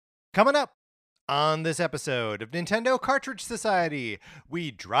Coming up on this episode of Nintendo Cartridge Society,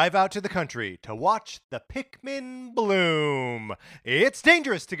 we drive out to the country to watch the Pikmin bloom. It's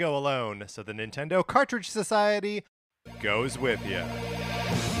dangerous to go alone, so the Nintendo Cartridge Society goes with you.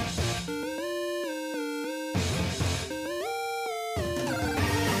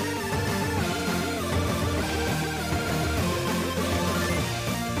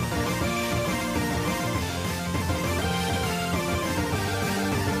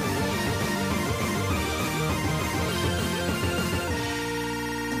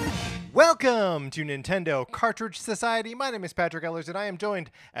 Welcome to Nintendo Cartridge Society. My name is Patrick Ellers, and I am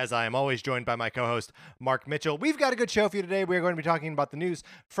joined, as I am always joined by my co-host, Mark Mitchell. We've got a good show for you today. We are going to be talking about the news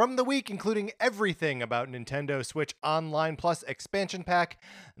from the week, including everything about Nintendo Switch Online Plus Expansion Pack.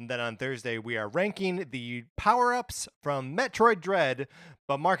 And then on Thursday, we are ranking the power-ups from Metroid Dread.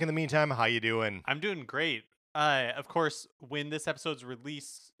 But Mark, in the meantime, how you doing? I'm doing great. Of course, when this episode's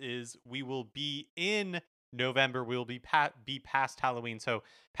release is, we will be in November. We will be past Halloween. So,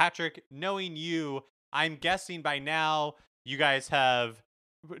 Patrick, knowing you, I'm guessing by now you guys have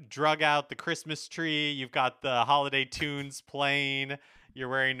drug out the Christmas tree. You've got the holiday tunes playing. You're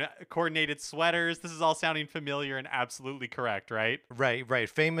wearing coordinated sweaters. This is all sounding familiar and absolutely correct, right? Right.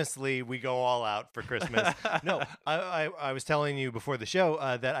 Famously, we go all out for Christmas. No, I was telling you before the show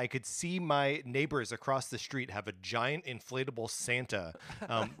that I could see my neighbors across the street have a giant inflatable Santa,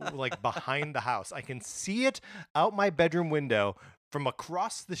 like behind the house. I can see it out my bedroom window from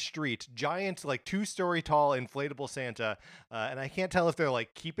across the street, giant, like 2-story tall inflatable Santa. And I can't tell if they're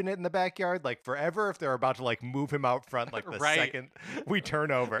like keeping it in the backyard like forever, if they're about to like move him out front like the second we turn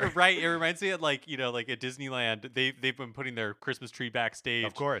over. Right. It reminds me of like at Disneyland, they've been putting their Christmas tree backstage.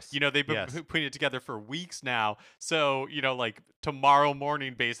 Of course. They've been putting it together for weeks now. So, like tomorrow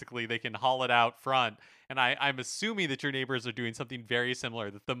morning, basically, they can haul it out front. And I'm assuming that your neighbors are doing something very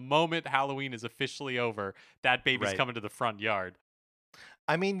similar, that the moment Halloween is officially over, that baby's coming to the front yard.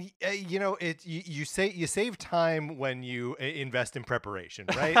 I mean, you save time when you invest in preparation,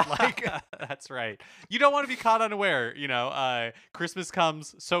 right? Like that's right. You don't want to be caught unaware. Christmas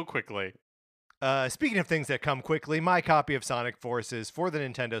comes so quickly. Speaking of things that come quickly, my copy of Sonic Forces for the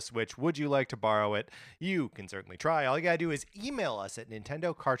Nintendo Switch. Would you like to borrow it? You can certainly try. All you gotta do is email us at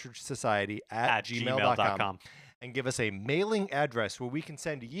Nintendo Cartridge Society at gmail.com and give us a mailing address where we can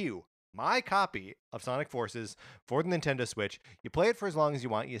send you my copy of Sonic Forces for the Nintendo Switch. You play it for as long as you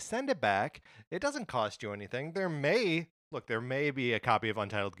want. You send it back. It doesn't cost you anything. There may be a copy of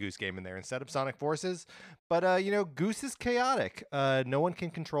Untitled Goose Game in there instead of Sonic Forces, but Goose is chaotic. No one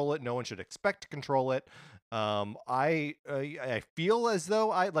can control it. No one should expect to control it. I feel as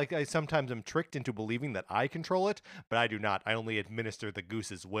though I sometimes am tricked into believing that I control it, but I do not. I only administer the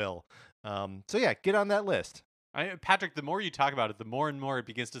Goose's will. So yeah, get on that list. Patrick, the more you talk about it, the more and more it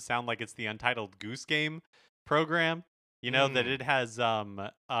begins to sound like it's the Untitled Goose Game program. That it has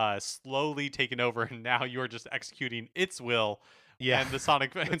slowly taken over, and now you are just executing its will. Yeah, and the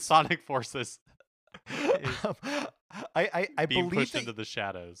Sonic Forces I being believe pushed into the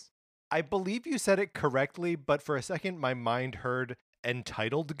shadows. I believe you said it correctly, but for a second, my mind heard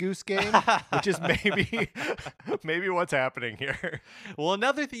Entitled Goose Game, which is maybe what's happening here. Well,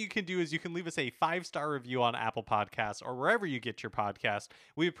 another thing you can do is you can leave us a 5-star review on Apple Podcasts or wherever you get your podcast.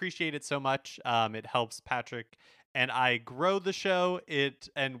 We appreciate it so much. It helps Patrick and I grow the show.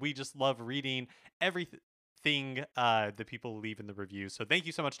 And we just love reading everything that people leave in the reviews. So thank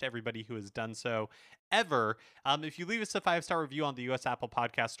you so much to everybody who has done so ever. If you leave us a 5-star review on the US Apple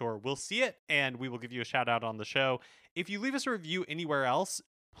Podcast Store, we'll see it and we will give you a shout out on the show. If you leave us a review anywhere else,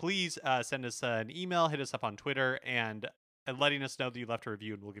 please send us an email, hit us up on Twitter, and letting us know that you left a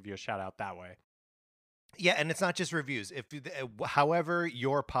review, and we'll give you a shout out that way. Yeah, and it's not just reviews. However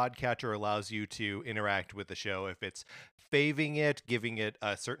your podcatcher allows you to interact with the show, if it's faving it, giving it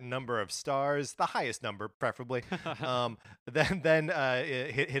a certain number of stars, the highest number preferably, then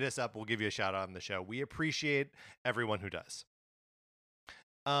hit us up. We'll give you a shout out on the show. We appreciate everyone who does.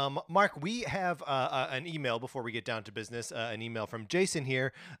 Mark, we have an email before we get down to business. An email from Jason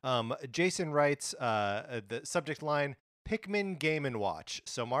here. Jason writes the subject line: Pikmin Game & Watch.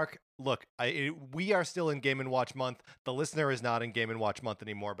 So, Mark, look, we are still in Game & Watch month. The listener is not in Game & Watch month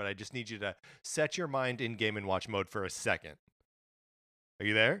anymore, but I just need you to set your mind in Game & Watch mode for a second. Are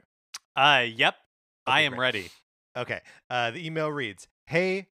you there? Yep. Okay, I am great. ready. Okay. The email reads,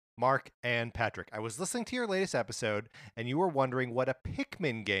 "Hey, Mark and Patrick, I was listening to your latest episode, and you were wondering what a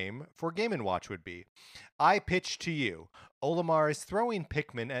Pikmin game for Game & Watch would be. I pitched to you. Olimar is throwing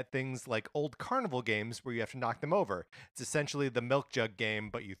Pikmin at things like old carnival games where you have to knock them over. It's essentially the milk jug game,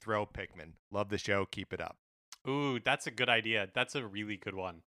 but you throw Pikmin. Love the show. Keep it up." Ooh, that's a good idea. That's a really good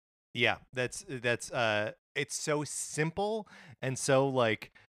one. Yeah, that's it's so simple and so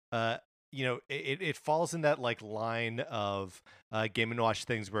like uh it falls in that like line of Game and Watch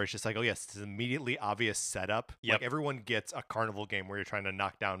things where it's just like, oh yes, it's an immediately obvious setup. Like Yep. everyone gets a carnival game where you're trying to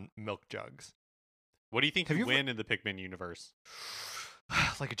knock down milk jugs. What do you think Have would you ever win in the Pikmin universe?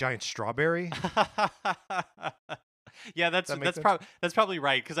 like a giant strawberry? Does Yeah, that's that make that's sense? that's probably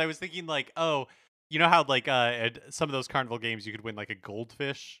right because I was thinking like, oh, you know how like some of those carnival games you could win like a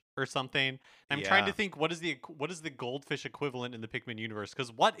goldfish or something. I'm trying to Yeah. think what is the goldfish equivalent in the Pikmin universe?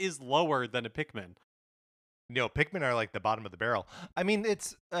 Because what is lower than a Pikmin? No, Pikmin are like the bottom of the barrel. I mean,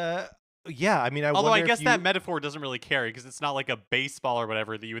 it's yeah, I mean, I Although I wonder if guess that you metaphor doesn't really carry because it's not like a baseball or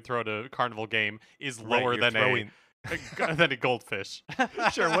whatever that you would throw at a carnival game is right, lower you're than throwing than a goldfish.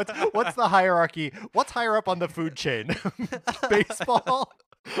 sure, what's the hierarchy? What's higher up on the food chain? Baseball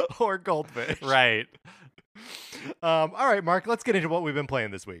or goldfish? Right. All right, Mark, let's get into what we've been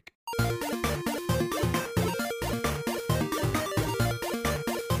playing this week.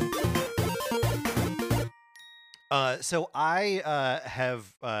 So I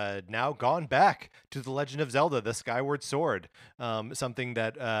have now gone back to The Legend of Zelda: The Skyward Sword. Something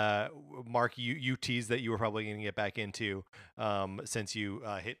that Mark, you teased that you were probably going to get back into since you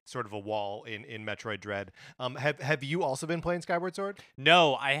hit sort of a wall in Metroid Dread. Have you also been playing Skyward Sword?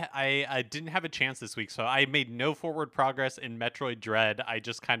 No, I didn't have a chance this week, so I made no forward progress in Metroid Dread. I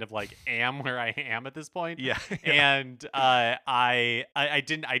just kind of like am where I am at this point, Yeah. and I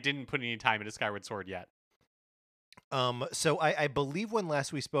didn't put any time into Skyward Sword yet. So I believe when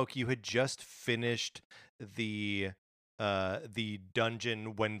last we spoke, you had just finished the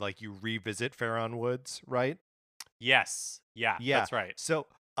dungeon when like you revisit Faron Woods, right? Yes, yeah, Yeah. that's right. So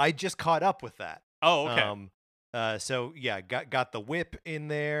I just caught up with that. Oh, okay. So yeah, got the whip in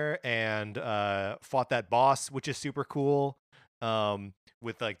there and fought that boss, which is super cool.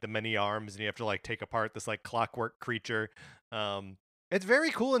 With like the many arms, and you have to like take apart this like clockwork creature. It's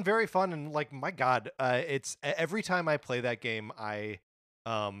very cool and very fun, and like my God, it's every time I play that game, I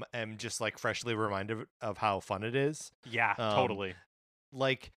am just like freshly reminded of how fun it is. Yeah, Um, totally.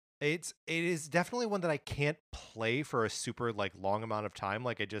 like it is definitely one that I can't play for a super like long amount of time.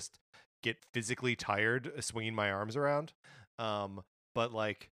 Like I just get physically tired swinging my arms around. But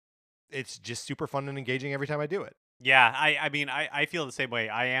like it's just super fun and engaging every time I do it. Yeah, I mean I feel the same way.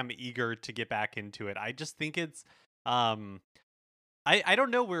 I am eager to get back into it. I just think it's um I don't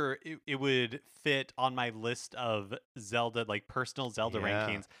know where it would fit on my list of Zelda, like personal Zelda Yeah.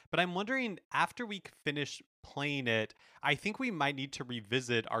 rankings, but I'm wondering after we finish playing it, I think we might need to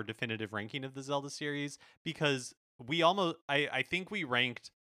revisit our definitive ranking of the Zelda series because I think we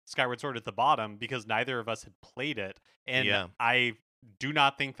ranked Skyward Sword at the bottom because neither of us had played it, and Yeah. I do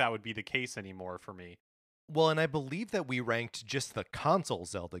not think that would be the case anymore for me. Well, and I believe that we ranked just the console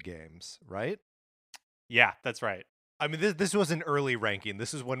Zelda games, right? Yeah, that's right. I mean, this was an early ranking.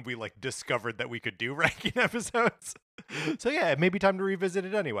 This is when we like discovered that we could do ranking episodes. So yeah, it may be time to revisit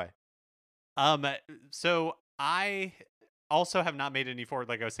it anyway. Um, so I also have not made any forward,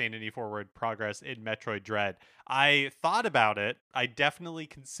 like I was saying, any forward progress in Metroid Dread. I thought about it. I definitely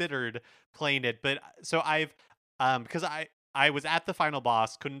considered playing it, but so I've because I was at the final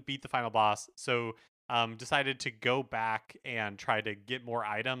boss, couldn't beat the final boss, so decided to go back and try to get more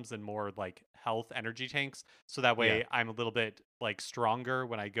items and more like health energy tanks so that Yeah. way I'm a little bit like stronger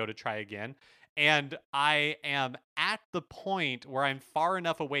when I go to try again. And I am at the point where I'm far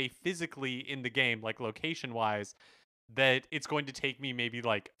enough away physically in the game, like location wise, that it's going to take me maybe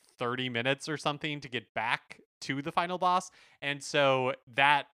like 30 minutes or something to get back to the final boss. And so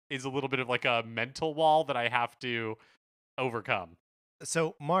that is a little bit of like a mental wall that I have to overcome.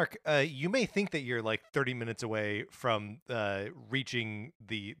 So Mark, you may think that you're like 30 minutes away from reaching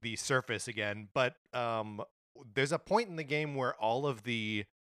the surface again, but there's a point in the game where all of the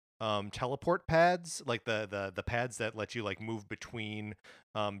teleport pads, like the pads that let you like move between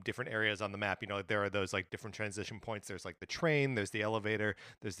different areas on the map. You know, there are those like different transition points. There's like the train, there's the elevator,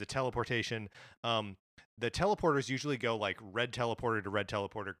 there's the teleportation. The teleporters usually go like red teleporter to red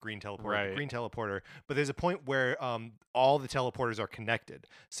teleporter, green teleporter to Right. green teleporter. But there's a point where all the teleporters are connected,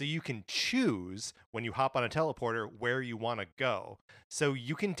 so you can choose when you hop on a teleporter where you want to go. So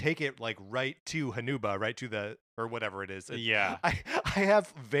you can take it like right to Hanuba, right to the or whatever it is. Yeah. I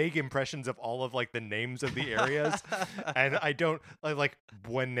have vague impressions of all of like the names of the areas, and I don't like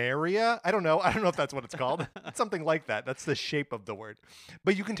Buenaria. I don't know if that's what it's called. It's something like that. That's the shape of the word.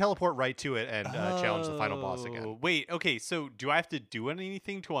 But you can teleport right to it and challenge the final boss again. Wait, okay, so do I have to do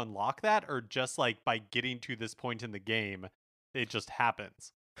anything to unlock that or just like by getting to this point in the game it just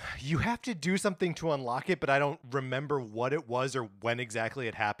happens? You have to do something to unlock it, but I don't remember what it was or when exactly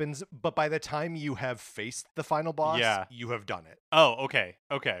it happens. But by the time you have faced the final boss, Yeah. you have done it. Oh, okay.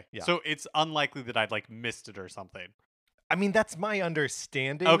 Okay. Yeah. So it's unlikely that I'd like missed it or something. I mean, that's my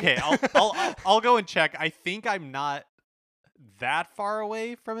understanding. Okay, I'll go and check. I think I'm not that far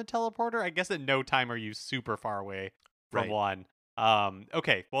away from a teleporter. I guess at no time are you super far away from Right. one.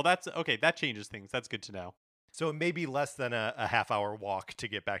 Okay. Well, that's okay. That changes things. That's good to know. So it may be less than a half-hour walk to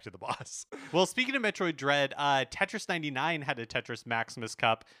get back to the boss. Well, speaking of Metroid Dread, Tetris 99 had a Tetris Maximus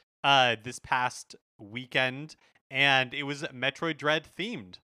Cup this past weekend, and it was Metroid Dread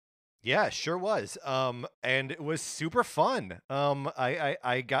themed. Yeah, sure was. And it was super fun.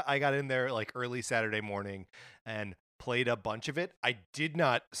 I got in there like early Saturday morning and played a bunch of it. I did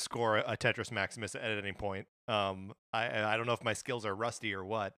not score a Tetris Maximus at any point. I don't know if my skills are rusty or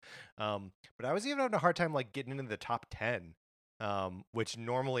what. But I was even having a hard time like getting into the top 10. Which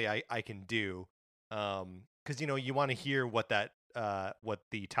normally I can do. Because you want to hear what what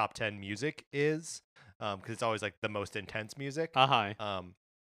the top 10 music is. Because it's always like the most intense music. Uh-huh.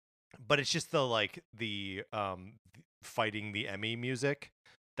 But it's just the fighting the Emmy music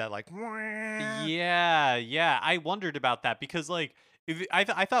that like Yeah. I wondered about that because like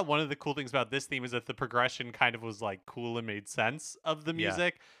I thought one of the cool things about this theme is that the progression kind of was like cool and made sense of the Yeah.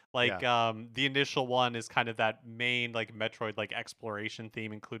 music. Like Yeah. the initial one is kind of that main like Metroid like exploration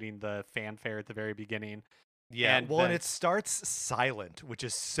theme, including the fanfare at the very beginning. Yeah, And well, and then it starts silent, which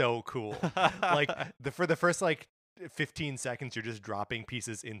is so cool. Like for the first like 15 seconds, you're just dropping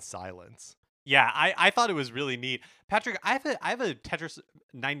pieces in silence. Yeah, I thought it was really neat. Patrick, I have a Tetris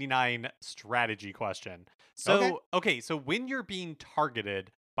 99 strategy question. Okay. So when you're being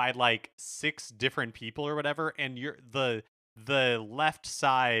targeted by like 6 different people or whatever, and you're the left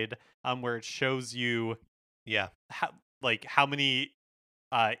side where it shows you Yeah. how many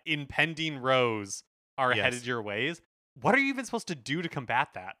impending rows are Yes. headed your ways, what are you even supposed to do to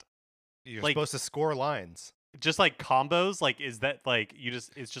combat that? You're Like supposed to score lines. just like combos? Like is that like you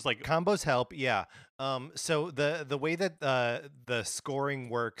just it's just like Combos help, yeah. So the way that the scoring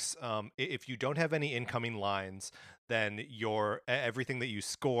works, if you don't have any incoming lines, then everything that you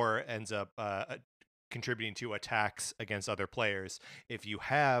score ends up contributing to attacks against other players. If you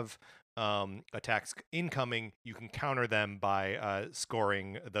have attacks incoming, you can counter them by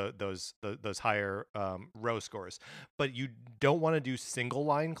scoring those higher row scores. But you don't want to do single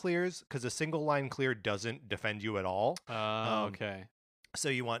line clears because a single line clear doesn't defend you at all. okay. So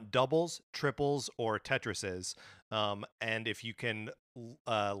you want doubles, triples, or Tetrises. And if you can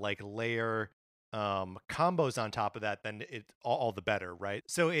like layer combos on top of that, then it all the better, right?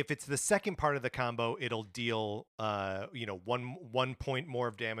 So if it's the second part of the combo, it'll deal 1 point more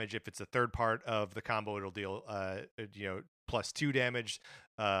of damage. If it's the third part of the combo, it'll deal +2 damage.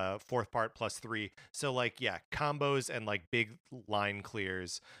 Fourth part +3. So like yeah, combos and like big line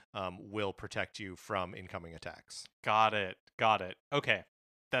clears will protect you from incoming attacks. Got it. Okay.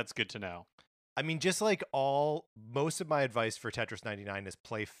 That's good to know. I mean, just like most of my advice for Tetris 99 is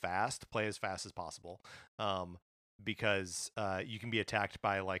play as fast as possible. Because you can be attacked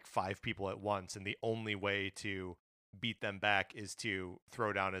by like 5 people at once, and the only way to beat them back is to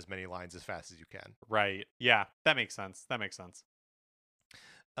throw down as many lines as fast as you can. Right. Yeah, that makes sense.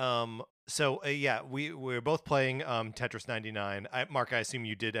 So yeah, we're both playing Tetris 99. Mark, I assume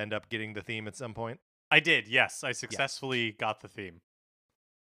you did end up getting the theme at some point. I did. Yes, I successfully got the theme.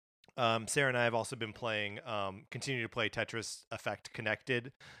 Sarah and I have also been playing, continue to play Tetris Effect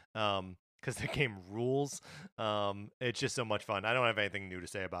Connected, because the game rules. It's just so much fun. I don't have anything new to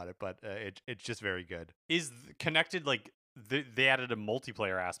say about it, but it's just very good. Is connected like they added a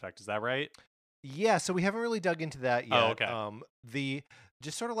multiplayer aspect, is that right? Yeah, so we haven't really dug into that yet. Oh, okay. The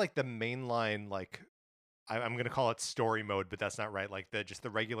just sort of like the mainline, like I'm gonna call it story mode, but that's not right. Like the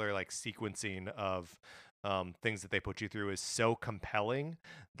regular like sequencing of things that they put you through is so compelling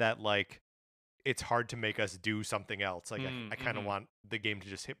that like it's hard to make us do something else. Like I kind of want the game to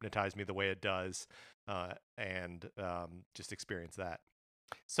just hypnotize me the way it does, and just experience that.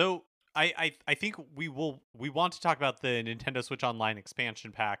 So I think we want to talk about the Nintendo Switch Online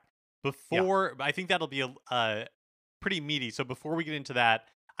expansion pack before. I think that'll be a pretty meaty. So before we get into that,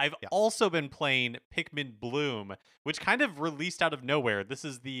 I've Yeah. also been playing Pikmin Bloom, which kind of released out of nowhere. This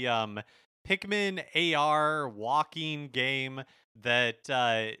is the Pikmin AR walking game that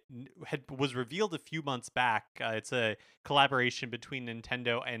was revealed a few months back. It's a collaboration between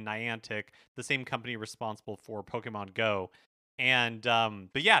Nintendo and Niantic, the same company responsible for Pokemon Go. And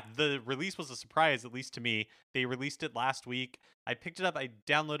but yeah, the release was a surprise, at least to me. They released it last week. I picked it up, I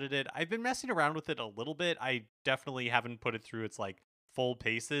downloaded it. I've been messing around with it a little bit. I definitely haven't put it through its like full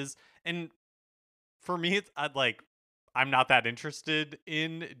paces. And for me, it's I'm not that interested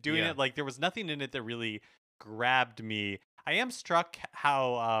in doing Yeah. it. Like there was nothing in it that really grabbed me. I am struck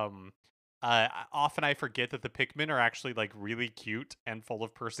how often I forget that the Pikmin are actually like really cute and full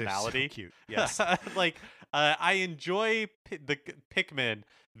of They're so personality. cute. Yes. Like I enjoy Pikmin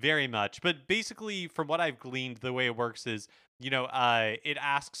very much, but basically from what I've gleaned, the way it works is, it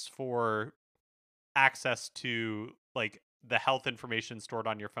asks for access to like the health information stored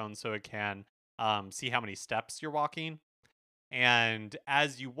on your phone so it can see how many steps you're walking. And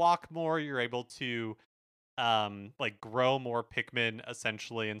as you walk more, you're able to like grow more Pikmin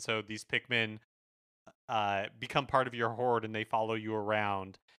essentially. And so these Pikmin become part of your horde and they follow you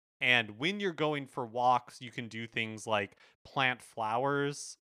around. And when you're going for walks, you can do things like plant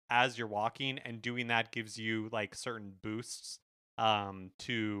flowers as you're walking, and doing that gives you like certain boosts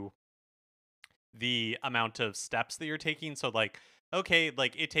to the amount of steps that you're taking. So like, okay,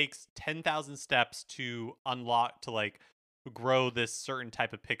 like it takes 10,000 steps to unlock to like grow this certain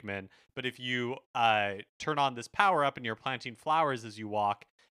type of Pikmin, but if you turn on this power up and you're planting flowers as you walk,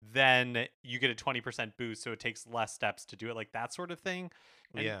 then you get a 20% boost, so it takes less steps to do it, like that sort of thing.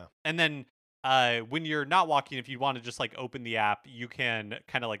 And Yeah. and then when you're not walking, if you want to just like open the app, you can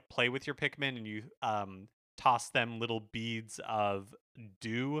kind of like play with your Pikmin, and you toss them little beads of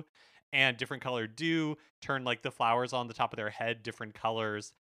dew, and different colored dew turn like the flowers on the top of their head different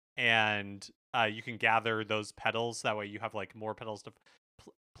colors, and you can gather those petals. That way you have like more petals to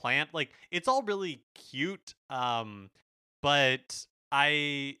plant. Like it's all really cute, but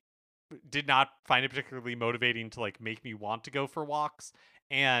I did not find it particularly motivating to like make me want to go for walks,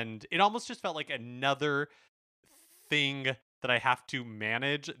 and it almost just felt like another thing that I have to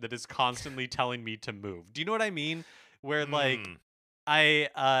manage that is constantly telling me to move. Do you know what I mean? Where like Mm.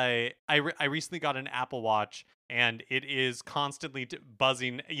 I recently got an Apple Watch, and it is constantly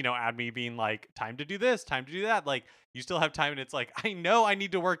buzzing, at me being like, time to do this, time to do that. Like you still have time, and it's like, I know I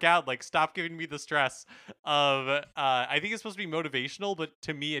need to work out. Like stop giving me the stress of. I think it's supposed to be motivational, but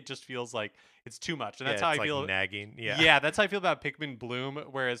to me it just feels like it's too much, and Yeah, that's how it's I like feel. nagging. Yeah. Yeah, that's how I feel about Pikmin Bloom,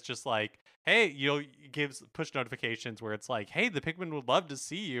 where it's just like, hey, it gives push notifications where it's like, hey, the Pikmin would love to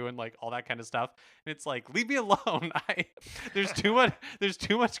see you, and like all that kind of stuff. And it's like, leave me alone. There's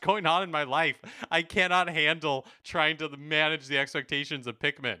too much going on in my life. I cannot handle trying to manage the expectations of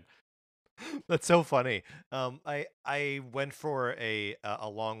Pikmin. That's so funny. I went for a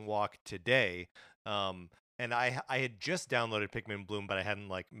long walk today. And I had just downloaded Pikmin Bloom, but I hadn't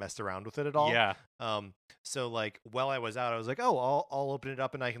like messed around with it at all. Yeah. So like while I was out, I was like, oh, I'll open it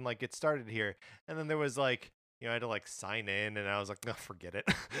up and I can like get started here. And then there was like, I had to like sign in, and I was like, no, forget it.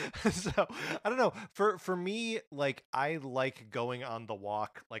 So I don't know. For me, like I like going on the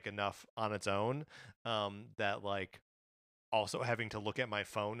walk like enough on its own, that like also having to look at my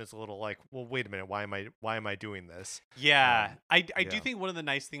phone is a little like, well, wait a minute, why am I doing this? Yeah, I do Yeah. think one of the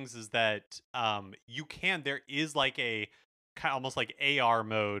nice things is that there is like a kind of almost like AR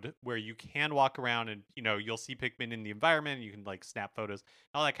mode where you can walk around, and you'll see Pikmin in the environment. You can like snap photos,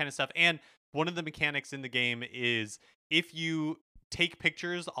 all that kind of stuff. And one of the mechanics in the game is if you take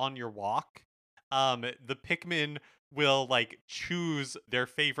pictures on your walk, the Pikmin will like choose their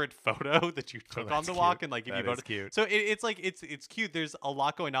favorite photo that you Oh, took on that's the cute. walk and like give you That is bonus. cute. So it's like it's cute. There's a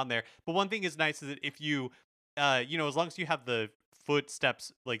lot going on there. But one thing is nice is that if you as long as you have the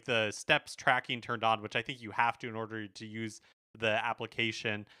footsteps, like the steps tracking turned on, which I think you have to in order to use the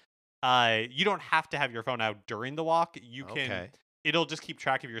application, you don't have to have your phone out during the walk. You can, Okay. it'll just keep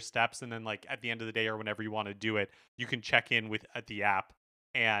track of your steps, and then like at the end of the day or whenever you want to do it, you can check in with at the app,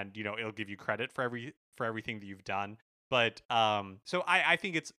 and it'll give you credit for everything that you've done. But so I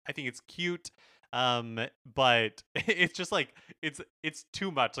think it's cute. But it's just like it's too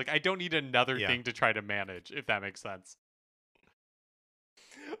much. Like I don't need another Yeah. thing to try to manage, if that makes sense.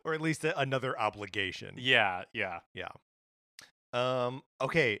 Or at least another obligation. Yeah, yeah. Yeah.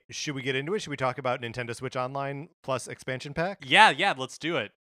 Okay, should we get into it? Should we talk about Nintendo Switch Online plus expansion pack? Yeah, let's do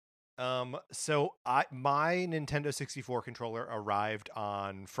it. So my Nintendo 64 controller arrived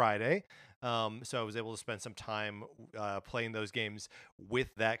on Friday. So I was able to spend some time playing those games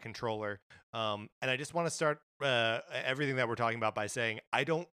with that controller. And I just want to start everything that we're talking about by saying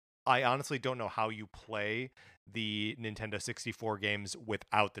I honestly don't know how you play the Nintendo 64 games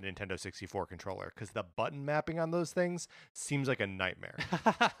without the Nintendo 64 controller, because the button mapping on those things seems like a nightmare.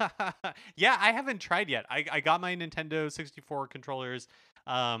 Yeah, I haven't tried yet. I got my Nintendo 64 controllers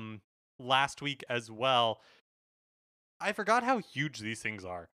last week as well. I forgot how huge these things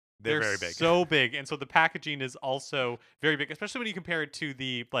are. They're very big. So big. And so the packaging is also very big, especially when you compare it to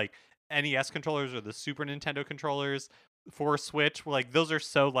the like NES controllers or the Super Nintendo controllers, for Switch, like those are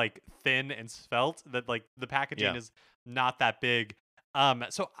so like thin and svelte that like the packaging Yeah. is not that big.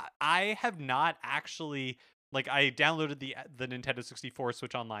 So I have not actually like I downloaded the Nintendo 64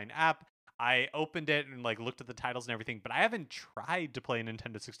 Switch Online app. I opened it and like looked at the titles and everything, but I haven't tried to play a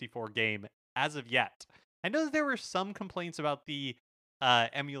Nintendo 64 game as of yet. I know that there were some complaints about the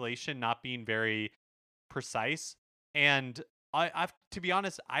emulation not being very precise, and I've to be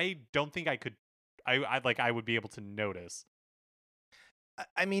honest, I don't think I could. I would be able to notice.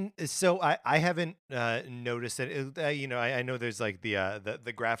 I mean, so I haven't noticed it. I know there's like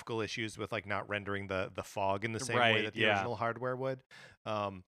the graphical issues with like not rendering the fog in the same way Right? that the Yeah. original hardware would,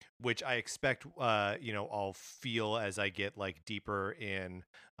 which I expect I'll feel as I get like deeper in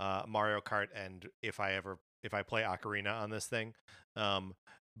Mario Kart, and if I play Ocarina on this thing.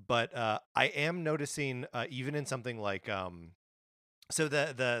 But I am noticing even in something like so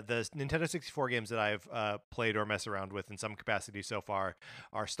the Nintendo 64 games that I've played or mess around with in some capacity so far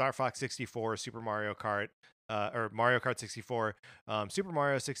are Star Fox 64, Super Mario Kart, or Mario Kart 64, Super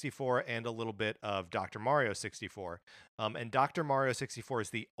Mario 64, and a little bit of Dr. Mario 64. And Dr. Mario 64 is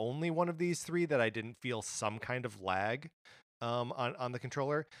the only one of these three that I didn't feel some kind of lag on the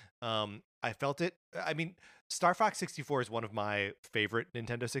controller. I felt it. I mean, Star Fox 64 is one of my favorite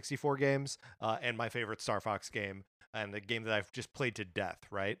Nintendo 64 games, and my favorite Star Fox game, and the game that I've just played to death,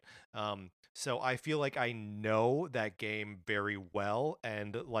 right? So I feel like I know that game very well,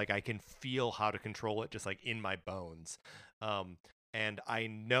 and like I can feel how to control it just like in my bones. Um, and I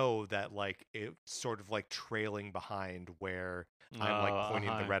know that like it's sort of like trailing behind where Oh, I'm like pointing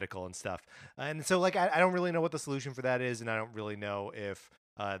the uh-huh. reticle and stuff. And so like I don't really know what the solution for that is, and I don't really know if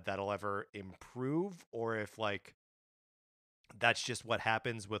that'll ever improve, or if like that's just what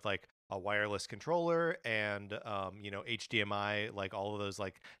happens with like a wireless controller and HDMI, like all of those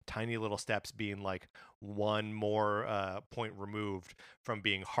like tiny little steps being like one more point removed from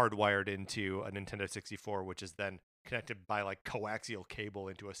being hardwired into a Nintendo 64, which is then connected by like coaxial cable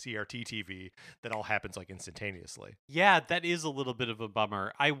into a CRT TV. That all happens like instantaneously. Yeah, that is a little bit of a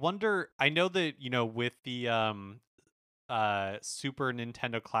bummer. I wonder. I know that with the Super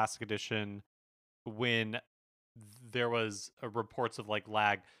Nintendo Classic Edition, when there was reports of like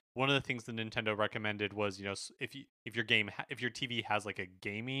lag, one of the things the Nintendo recommended was if your if your TV has like a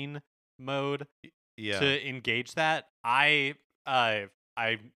gaming mode Yeah. to engage that. I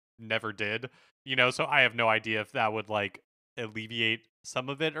never did, so I have no idea if that would like alleviate some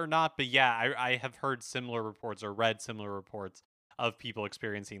of it or not. But yeah, I have heard similar reports or read similar reports of people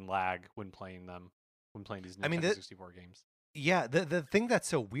experiencing lag when playing these I mean, Nintendo 64 games. yeah, the thing that's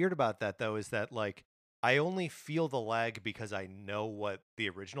so weird about that though is that like I only feel the lag because I know what the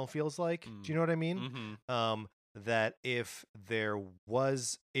original feels like. Do Mm. you know what I mean? Mm-hmm. That if there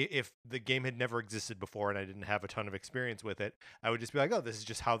was if the game had never existed before and I didn't have a ton of experience with it, I would just be like, "Oh, this is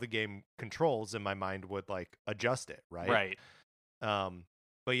just how the game controls," and my mind would like adjust it, right? Right. Um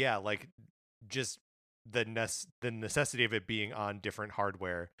but yeah, like just the necessity of it being on different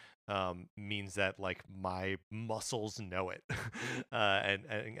hardware means that like my muscles know it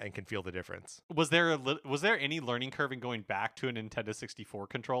and can feel the difference. Was there any learning curve in going back to a Nintendo 64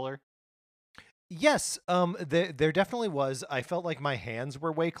 controller? Yes, there definitely was. I felt like my hands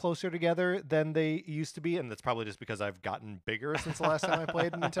were way closer together than they used to be, and that's probably just because I've gotten bigger since the last time I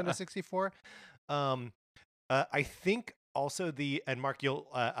played Nintendo 64. Um, I think also and Mark,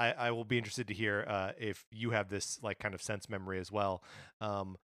 I will be interested to hear if you have this like kind of sense memory as well,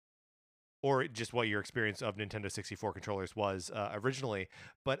 um, or just what your experience of Nintendo 64 controllers was originally.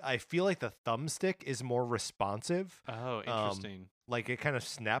 But I feel like the thumbstick is more responsive. Oh, Um, interesting. like it kind of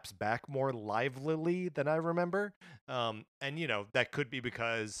snaps back more livelily than I remember. And that could be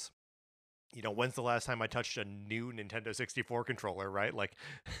because when's the last time I touched a new Nintendo 64 controller, right? Like,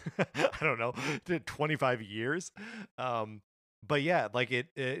 I don't know, 25 years. But yeah, like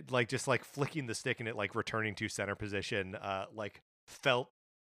it like just like flicking the stick and it like returning to center position, like felt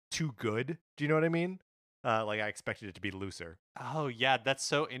too good. Do you know what I mean? Like I expected it to be looser. Oh yeah, that's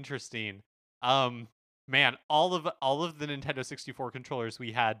so interesting. Um Man, all of the Nintendo 64 controllers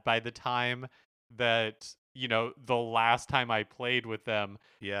we had by the time that, the last time I played with them,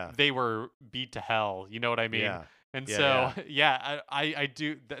 Yeah, they were beat to hell, you know what I mean? yeah, And yeah, so yeah, yeah, I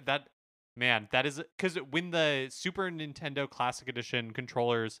do that man, that is cuz when the Super Nintendo Classic Edition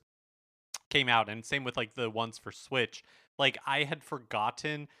controllers came out, and same with like the ones for Switch, like I had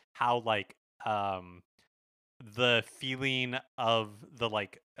forgotten how like the feeling of the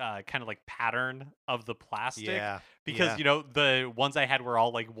like kind of like pattern of the plastic, yeah, because yeah. the ones I had were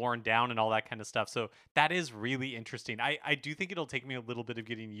all like worn down and all that kind of stuff. So that is really interesting. I do think it'll take me a little bit of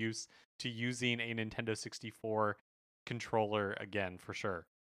getting used to using a Nintendo 64 controller again for sure.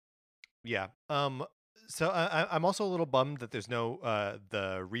 Yeah. So I'm also a little bummed that there's no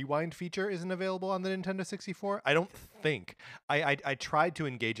the rewind feature isn't available on the Nintendo 64. I don't think I tried to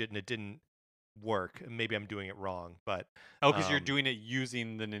engage it and it didn't work. Maybe I'm doing it wrong, but Oh, because you're um, doing it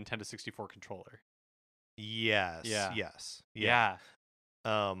using the Nintendo 64 controller. yes, Yeah. yes, yeah.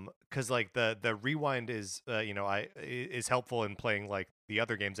 Yeah. Because like the rewind is is helpful in playing like the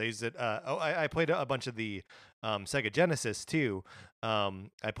other games. I use it. I played a bunch of the Sega Genesis too.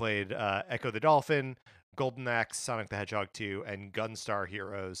 I played Echo the Dolphin, Golden Axe, Sonic the Hedgehog 2, and Gunstar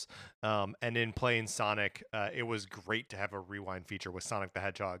Heroes. And in playing Sonic, it was great to have a rewind feature with Sonic the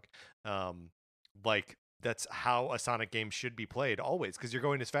Hedgehog. Like that's how a Sonic game should be played always, because you're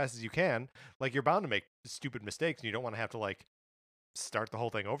going as fast as you can. Like you're bound to make stupid mistakes, and you don't want to have to like start the whole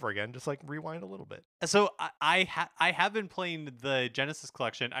thing over again. Just like rewind a little bit. So I have been playing the Genesis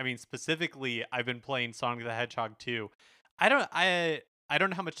collection. I mean, specifically, I've been playing Sonic the Hedgehog 2. I don't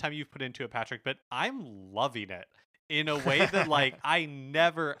know how much time you've put into it, Patrick, but I'm loving it in a way that like I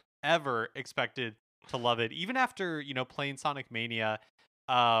never ever expected to love it. Even after, playing Sonic Mania,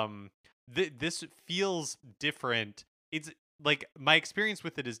 um this feels different. It's like my experience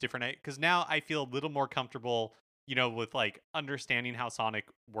with it is different because now I feel a little more comfortable, with like understanding how Sonic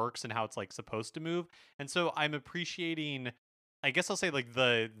works and how it's like supposed to move. And so I'm appreciating, I guess I'll say like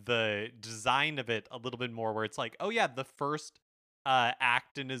the design of it a little bit more, where it's like, oh yeah, the first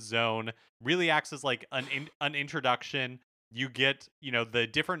act in a zone really acts as like an introduction. You get, the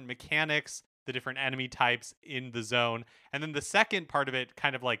different mechanics, the different enemy types in the zone, and then the second part of it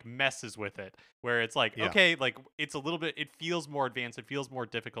kind of like messes with it, where it's like, Yeah. okay, like it's a little bit, it feels more advanced, it feels more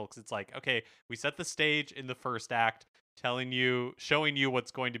difficult, because it's like, okay, we set the stage in the first act, showing you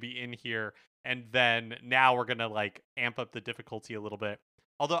what's going to be in here, and then now we're gonna like amp up the difficulty a little bit.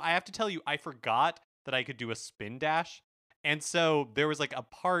 Although I have to tell you, I forgot that I could do a spin dash. And so there was like a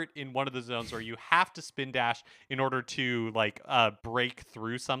part in one of the zones where you have to spin dash in order to like break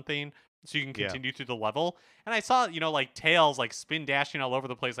through something so you can Yeah. continue through the level. And I saw, like Tails like spin dashing all over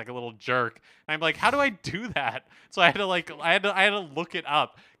the place like a little jerk. And I'm like, how do I do that? So I had to I had to look it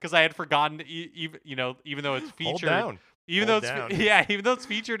up because I had forgotten even, even though it's Hold featured, down. Hold down. yeah, even though it's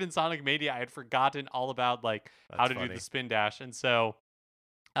featured in Sonic Mania, I had forgotten all about like how That's to do the funny. spin dash. And so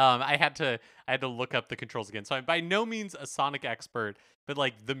I had to look up the controls again. So I'm by no means a Sonic expert, but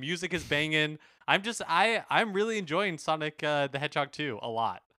like the music is banging. I'm really enjoying Sonic the Hedgehog 2 a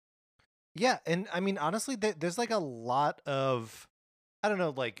lot. Yeah, and I mean honestly, there's like a lot of I don't know,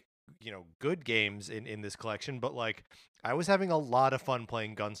 like good games in this collection, but like I was having a lot of fun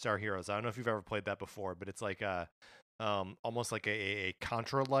playing Gunstar Heroes. I don't know if you've ever played that before, but it's like a almost like a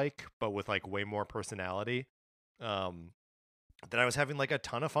Contra like, but with like way more personality. Um, that I was having like a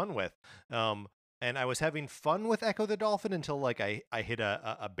ton of fun with. And I was having fun with Echo the Dolphin until like I hit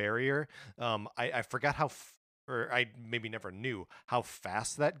a barrier. I forgot or I maybe never knew how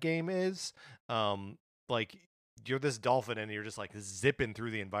fast that game is. Like you're this dolphin and you're just like zipping through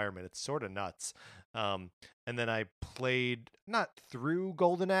the environment. It's sort of nuts. And then I played not through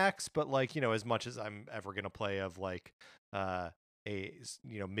Golden Axe, but like as much as I'm ever gonna play of like a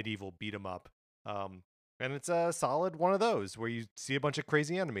medieval beat 'em up. Um, and it's a solid one of those where you see a bunch of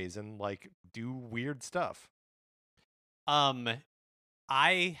crazy enemies and like do weird stuff. Um,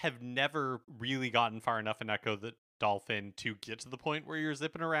 I have never really gotten far enough in Echo the Dolphin to get to the point where you're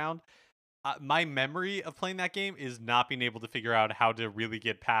zipping around. My memory of playing that game is not being able to figure out how to really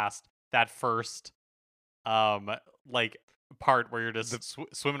get past that first um like part where you're The just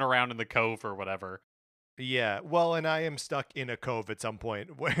swimming around in the cove or whatever. Yeah, well, and I am stuck in a cove at some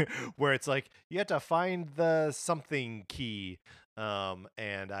point where it's like you have to find the something key.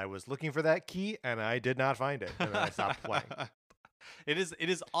 And I was looking for that key and I did not find it, and then I stopped playing. It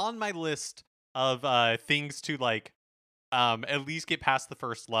is on my list of things to like at least get past the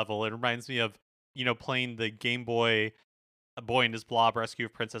first level. It reminds me of, playing the Game Boy A Boy and His Blob Rescue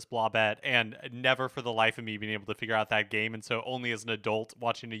of Princess Blobette, and never for the life of me being able to figure out that game. And so only as an adult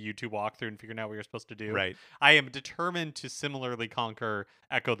watching a YouTube walkthrough and figuring out what you're supposed to do, Right. I am determined to similarly conquer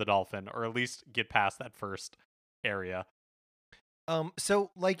Echo the Dolphin, or at least get past that first area.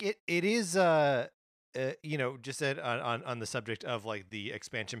 So like it is just said on the subject of like the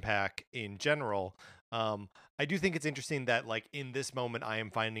expansion pack in general. I do think it's interesting that like in this moment I am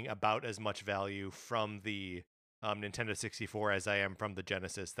finding about as much value from the Nintendo 64 as I am from the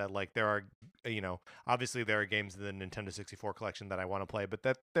Genesis. That like there are obviously there are games in the Nintendo 64 collection that I want to play, but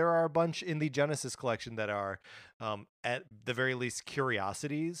that there are a bunch in the Genesis collection that are at the very least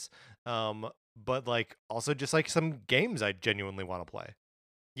curiosities. But like also just like some games I genuinely want to play.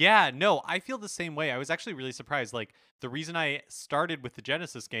 Yeah, no, I feel the same way. I was actually really surprised. Like, the reason I started with the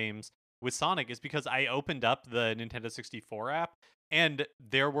Genesis games with Sonic is because I opened up the Nintendo 64 app, and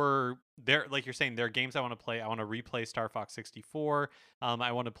there like you're saying, there are games I want to play. I want to replay Star Fox 64.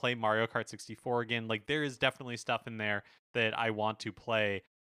 I want to play Mario Kart 64 again. Like, there is definitely stuff in there that I want to play,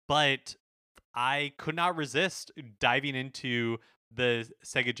 but I could not resist diving into the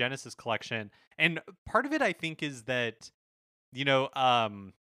Sega Genesis collection. And part of it, I think, is that you know,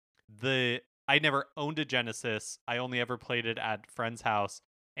 the I never owned a Genesis. I only ever played it at friend's house,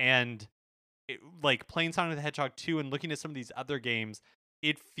 and like playing Sonic the Hedgehog 2 and looking at some of these other games,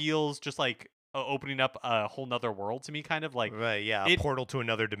 it feels just like opening up a whole nother world to me, kind of like Right, yeah, a it. portal to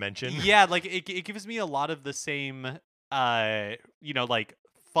another dimension. Yeah, like it gives me a lot of the same, like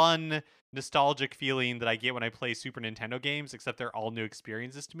fun, nostalgic feeling that I get when I play Super Nintendo games, except they're all new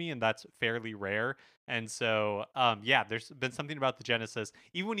experiences to me, and that's fairly rare. And so, yeah, there's been something about the Genesis.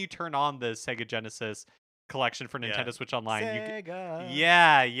 Even when you turn on the Sega Genesis collection for Yeah. Nintendo Switch Online, Sega.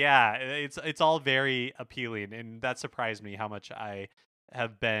 yeah, it's all very appealing, and that surprised me how much I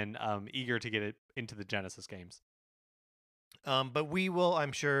have been eager to get it into the Genesis games. But we will,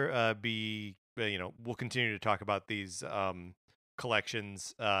 I'm sure, we'll continue to talk about these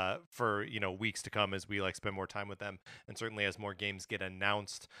collections for weeks to come as we like spend more time with them, and certainly as more games get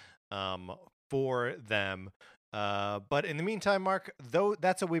announced for them. But in the meantime, Mark, though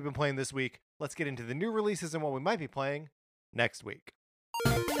that's what we've been playing this week, let's get into the new releases and what we might be playing next week.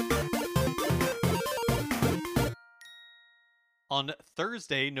 On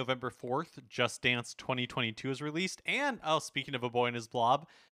Thursday, November 4th, Just Dance 2022 is released. And, speaking of A Boy and His Blob,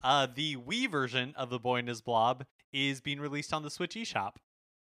 the Wii version of A Boy and His Blob is being released on the Switch eShop.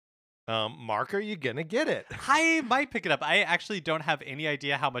 Mark, are you going to get it? I might pick it up. I actually don't have any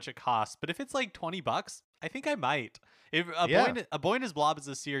idea how much it costs, but if it's like $20, I think I might. If A Boy and His Blob is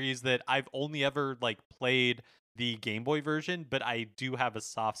a series that I've only ever like played the Game Boy version, but I do have a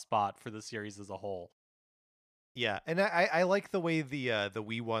soft spot for the series as a whole. Yeah, and I like the way the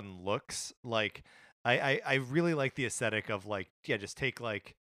Wii one looks. Like I really like the aesthetic of like just take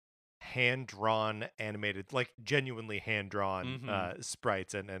like hand drawn animated, like genuinely hand drawn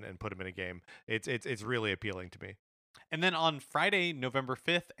sprites and put them in a game. It's really appealing to me. And then on Friday, November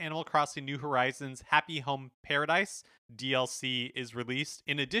 5th, Animal Crossing New Horizons Happy Home Paradise DLC is released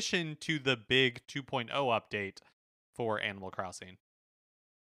in addition to the big 2.0 update for Animal Crossing.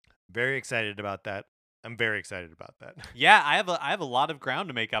 Very excited about that. I'm very excited about that. Yeah, I have a lot of ground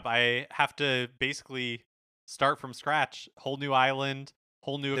to make up. I have to basically start from scratch, whole new island,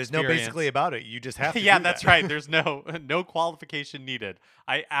 whole new There's experience. no basically about it. You just have to yeah, do that's that. right. There's no qualification needed.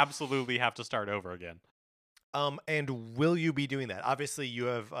 I absolutely have to start over again. And will you be doing that? Obviously, you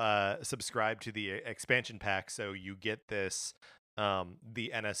have subscribed to the expansion pack, so you get this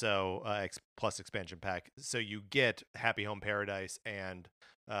the NSO plus expansion pack. So you get Happy Home Paradise and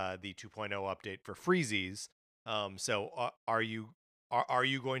the 2.0 update for Freezies. So are you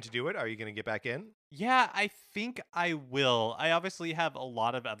going to do it? Are you going to get back in? Yeah, I think I will. I obviously have a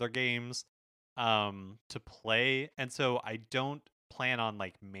lot of other games to play, and so I don't plan on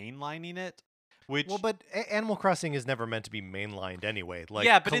like mainlining it. But Animal Crossing is never meant to be mainlined anyway. Like,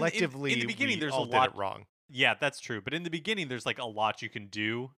 yeah, but collectively, in the beginning, we there's all a lot. did it wrong. Yeah, that's true. But in the beginning, there's like a lot you can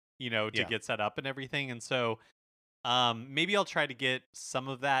do, to get set up and everything. And so maybe I'll try to get some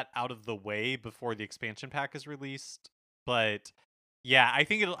of that out of the way before the expansion pack is released. But yeah, I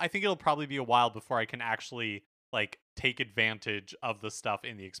think it'll probably be a while before I can actually like take advantage of the stuff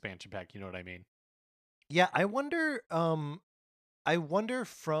in the expansion pack. You know what I mean? Yeah, I wonder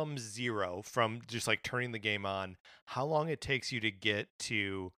from zero, from just like turning the game on, how long it takes you to get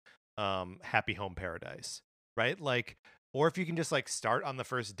to Happy Home Paradise, right? Like, or if you can just like start on the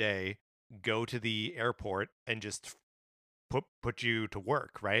first day, go to the airport, and just put you to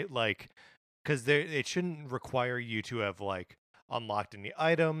work, right? Like, because it shouldn't require you to have like unlocked any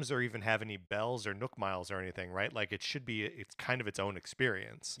items or even have any bells or Nook Miles or anything, right? Like, it's kind of its own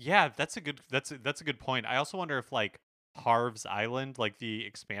experience. Yeah, that's a good point. I also wonder if like Harv's Island, like the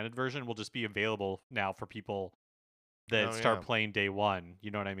expanded version, will just be available now for people that start playing day one. You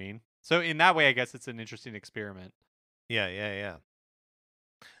know what I mean? So in that way, I guess it's an interesting experiment. Yeah.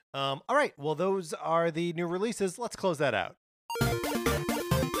 All right. Well, those are the new releases. Let's close that out.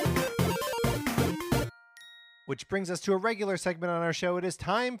 Which brings us to a regular segment on our show. It is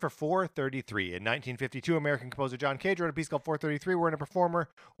time for 433. In 1952, American composer John Cage wrote a piece called 433, wherein a performer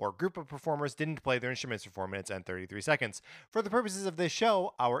or group of performers didn't play their instruments for 4 minutes and 33 seconds. For the purposes of this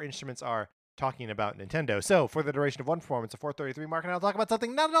show, our instruments are talking about Nintendo. So, for the duration of one performance of 433, Mark and I will talk about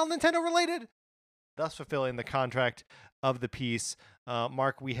something not at all Nintendo related. thus fulfilling the contract of the piece.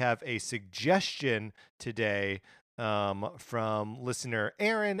 Mark, we have a suggestion today from listener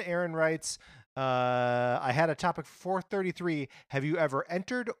Aaron. Aaron writes, I had a topic for 433. Have you ever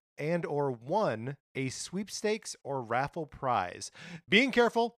entered and or won a sweepstakes or raffle prize? Being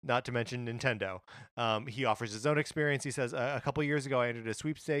careful not to mention Nintendo. He offers his own experience. He says, a couple years ago, I entered a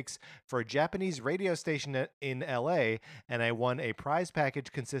sweepstakes for a Japanese radio station in LA, and I won a prize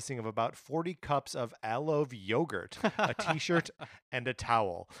package consisting of about 40 cups of Alove yogurt, a t-shirt, and a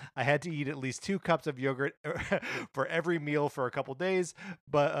towel. I had to eat at least 2 cups of yogurt for every meal for a couple days,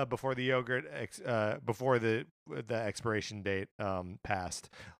 but before the yogurt, before the expiration date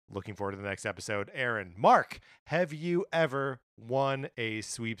passed. Looking forward to the next episode. Aaron, Mark, have you ever won a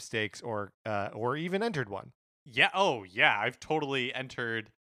sweepstakes or even entered one? Yeah. Oh, yeah. I've totally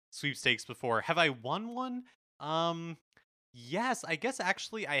entered sweepstakes before. Have I won one? Yes, I guess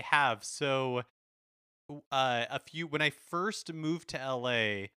actually I have. So, when I first moved to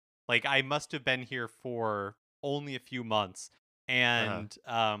LA, like I must have been here for only a few months, and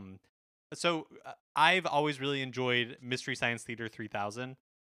so I've always really enjoyed Mystery Science Theater 3000.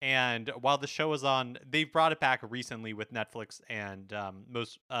 And while the show was on, they've brought it back recently with Netflix and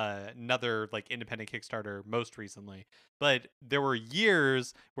another like independent Kickstarter most recently. But there were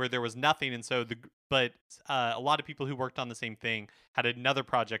years where there was nothing, and so a lot of people who worked on the same thing had another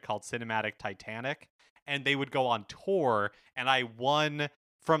project called Cinematic Titanic, and they would go on tour. And I won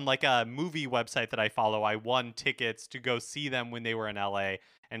from like a movie website that I follow. I won tickets to go see them when they were in LA,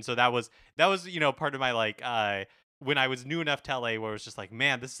 and so that was part of my like. When I was new enough to LA, where it was just like,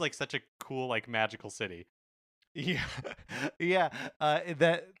 man, this is like such a cool, like magical city. Yeah, yeah.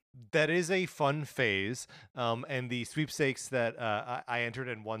 That is a fun phase. And the sweepstakes that I entered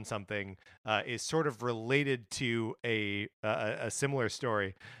and won something is sort of related to a similar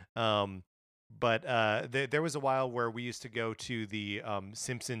story. But there was a while where we used to go to the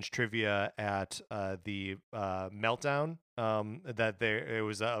Simpsons trivia at the Meltdown. It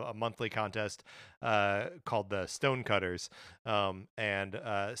was a monthly contest called the Stonecutters, and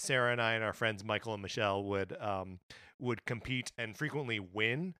Sarah and I and our friends Michael and Michelle would compete and frequently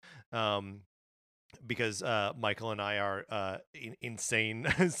win. Because Michael and I are insane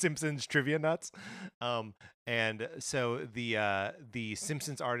Simpsons trivia nuts, and so the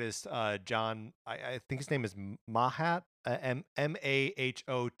Simpsons artist John, I think his name is Mahat, Mahot,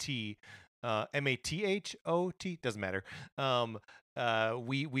 Mathot, doesn't matter.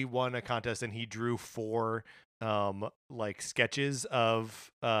 We won a contest and he drew 4 like sketches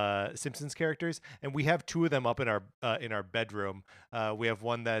of Simpsons characters, and we have 2 of them up in our bedroom. We have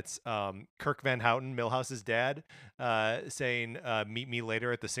one that's Kirk Van Houten, Milhouse's dad, saying meet me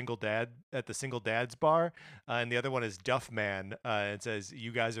later at the single dad's bar, and the other one is Duff Man, and says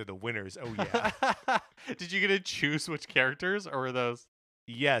you guys are the winners. Oh yeah. Did you get to choose which characters, or were those?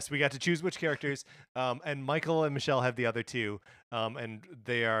 Yes, we got to choose which characters, and Michael and Michelle have the other 2, and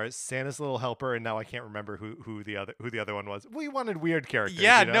they are Santa's Little Helper, and now I can't remember who the other one was. We wanted weird characters.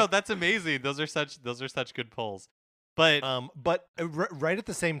 Yeah, you know? no, that's amazing. Those are such good pulls. But right at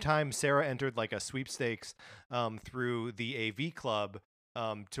the same time, Sarah entered like a sweepstakes through the AV Club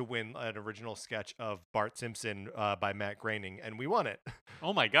to win an original sketch of Bart Simpson by Matt Groening, and we won it.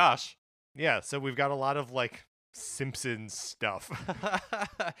 Oh my gosh. Yeah, so we've got a lot of like Simpsons stuff.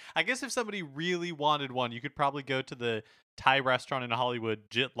 I guess if somebody really wanted one, you could probably go to the Thai restaurant in Hollywood,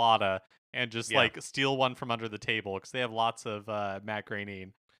 Jitlada, and just like steal one from under the table, because they have lots of Matt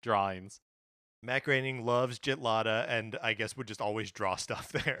Groening drawings. Matt Groening loves Jitlada, and I guess would just always draw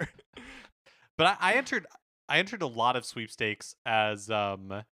stuff there. But I entered a lot of sweepstakes as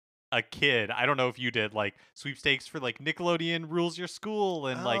a kid. I don't know if you did, like sweepstakes for like Nickelodeon Rules Your School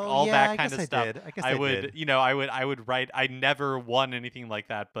and like all that kind of stuff. I would write. I never won anything like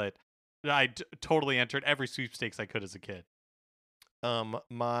that, but I totally entered every sweepstakes I could as a kid.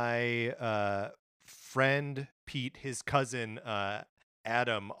 My friend Pete, his cousin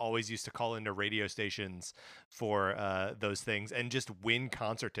Adam, always used to call into radio stations for those things and just win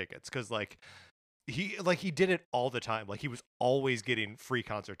concert tickets, because he did it all the time. Like he was always getting free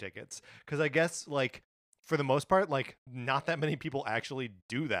concert tickets, because I guess like for the most part, like not that many people actually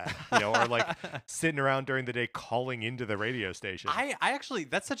do that, or like sitting around during the day calling into the radio station. I actually,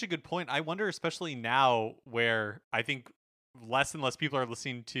 that's such a good point. I wonder, especially now where I think less and less people are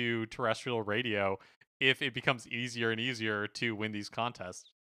listening to terrestrial radio, if it becomes easier and easier to win these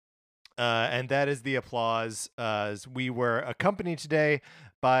contests. And that is the applause. As we were accompanied today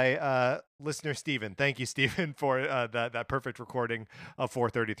by listener Steven. Thank you, Steven, for that perfect recording of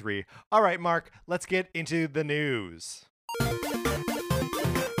 433. All right, Mark, let's get into the news.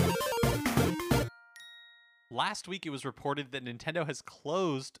 last week, it was reported that Nintendo has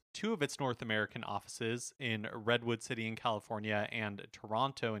closed 2 of its North American offices in Redwood City in California and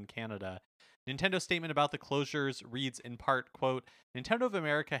Toronto in Canada. Nintendo's statement about the closures reads in part, quote, Nintendo of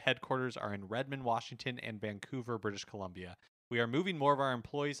America headquarters are in Redmond, Washington, and Vancouver, British Columbia. We are moving more of our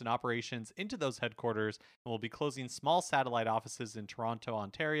employees and operations into those headquarters and will be closing small satellite offices in Toronto,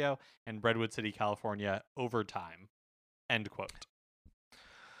 Ontario, and Redwood City, California over time. End quote.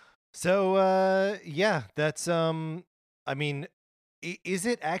 So, yeah, that's, I mean, is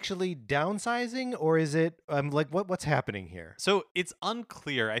it actually downsizing or is it, like, what's happening here? So it's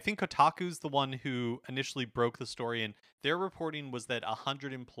unclear. I think Kotaku's the one who initially broke the story, and their reporting was that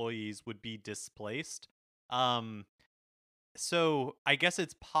 100 employees would be displaced. So I guess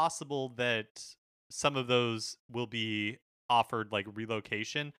it's possible that some of those will be offered like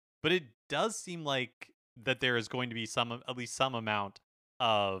relocation, but it does seem like that there is going to be at least some amount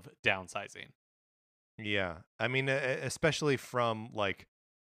of downsizing. Yeah. I mean, especially from like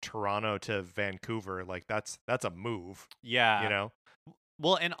Toronto to Vancouver, like that's a move, Yeah. you know?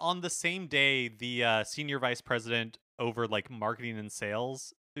 Well, and on the same day, the senior vice president over like marketing and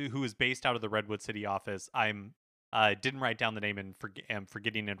sales, who is based out of the Redwood City office, I'm didn't write down the name and am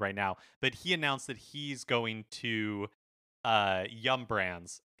forgetting it right now, but he announced that he's going to Yum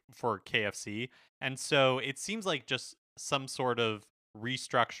Brands for KFC, and so it seems like just some sort of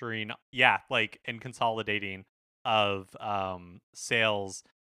restructuring, like and consolidating of sales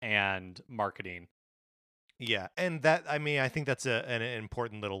and marketing. Yeah. And that, I mean, I think that's an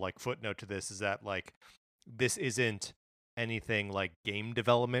important little like footnote to this is that like this isn't anything like game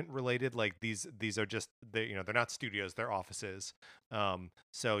development related. Like these are just they're not studios, they're offices.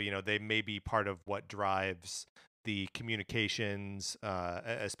 So they may be part of what drives the communications,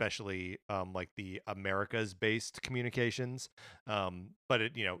 especially like the Americas based communications. But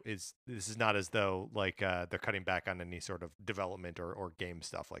this is not as though like they're cutting back on any sort of development or game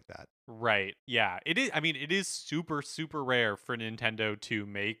stuff like that. Right. Yeah. It is. I mean, it is super, super rare for Nintendo to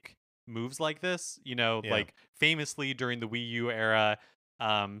make moves like this. Yeah. Like famously during the Wii U era,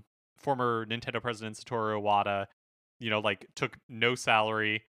 former Nintendo president Satoru Iwata, like took no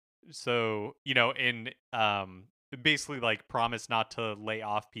salary. So, in basically like promised not to lay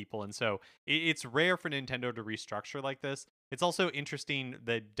off people. And so it's rare for Nintendo to restructure like this. It's also interesting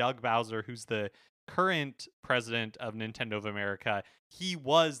that Doug Bowser, who's the current president of Nintendo of America, he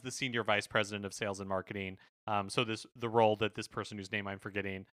was the senior vice president of sales and marketing. So the role that this person whose name I'm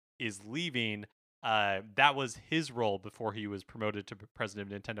forgetting is leaving, that was his role before he was promoted to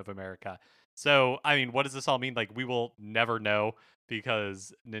president of Nintendo of America. So, I mean, what does this all mean? Like, we will never know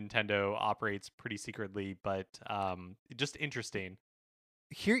because Nintendo operates pretty secretly, but just interesting.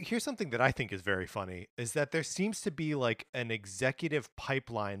 Here's something that I think is very funny is that there seems to be like an executive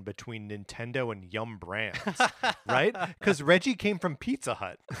pipeline between Nintendo and Yum Brands, right? Because Reggie came from Pizza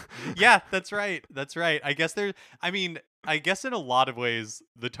Hut. Yeah, that's right. That's right. I guess in a lot of ways,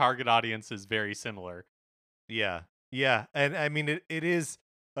 the target audience is very similar. Yeah. Yeah. And I mean, it is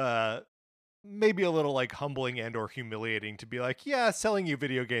maybe a little like humbling and or humiliating to be like, yeah, selling you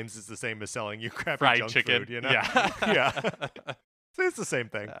video games is the same as selling you crappy fried junk chicken. food, Yeah. Yeah. So it's the same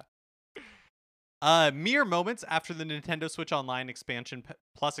thing. Mere moments after the Nintendo Switch Online expansion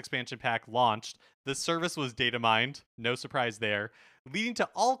pack launched, the service was data mined. No surprise there, leading to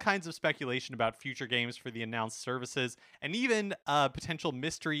all kinds of speculation about future games for the announced services and even potential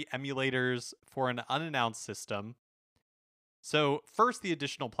mystery emulators for an unannounced system. So first, the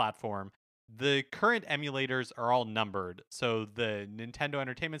additional platform. The current emulators are all numbered. So the Nintendo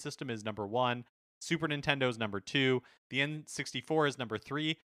Entertainment System is number 1. Super Nintendo is number 2, the N64 is number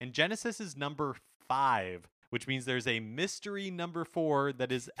 3, and Genesis is number 5, which means there's a mystery number 4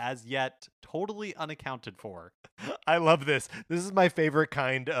 that is as yet totally unaccounted for. I love this. This is my favorite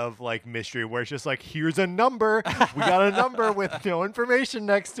kind of like mystery where it's just like, here's a number. We got a number with no information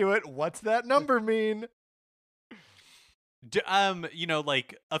next to it. What's that number mean?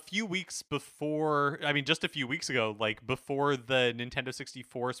 Like a few weeks before, just a few weeks ago, like before the Nintendo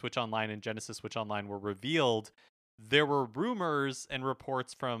 64 Switch Online and Genesis Switch Online were revealed, there were rumors and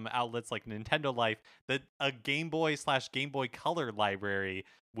reports from outlets like Nintendo Life that a Game Boy/Game Boy Color library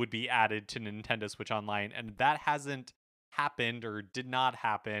would be added to Nintendo Switch Online, and that hasn't happened or did not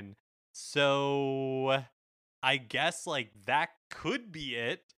happen. So I guess like that could be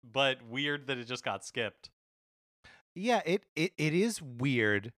it, but weird that it just got skipped. Yeah, it is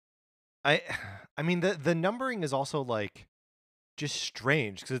weird. I mean the numbering is also like just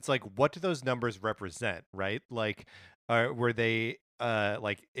strange because it's like, what do those numbers represent, right? Like were they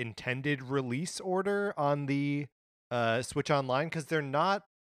like intended release order on the Switch Online, because they're not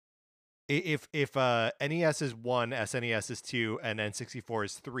if NES is 1, SNES is 2, and N64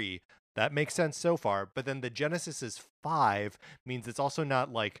 is 3, that makes sense so far. But then the Genesis is 5 means it's also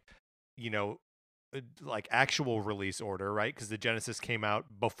not like, you know, like actual release order, right? Because the Genesis came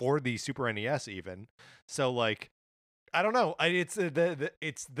out before the Super NES even. So like, I don't know. It's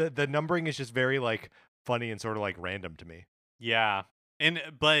the numbering is just very like funny and sort of like random to me. Yeah.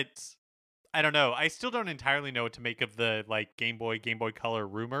 But I don't know. I still don't entirely know what to make of the like Game Boy, Game Boy Color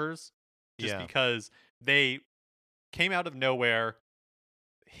rumors, just Yeah. because they came out of nowhere,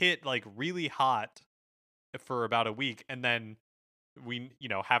 hit like really hot for about a week, and then we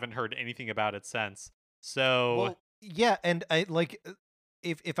haven't heard anything about it since. So Well, yeah, and I like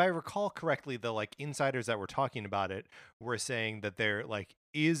if I recall correctly, the like insiders that were talking about it were saying that there like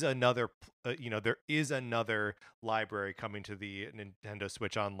is another there is another library coming to the Nintendo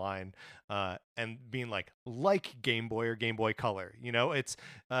Switch Online, and being like Game Boy or Game Boy Color. It's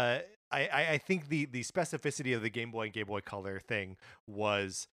I think the specificity of the Game Boy and Game Boy Color thing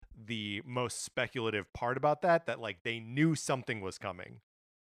was the most speculative part about that like they knew something was coming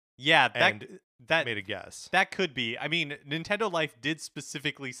yeah, and that made a guess. that could be. I mean, Nintendo Life did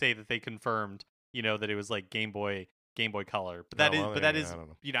specifically say that they confirmed, that it was like Game Boy Color. But Oh, well, that yeah, is, I don't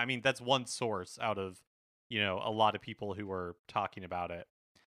know. I mean, that's one source out of, a lot of people who were talking about it.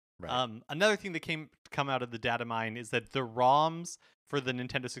 Right. Another thing that come out of the data mine is that the ROMs for the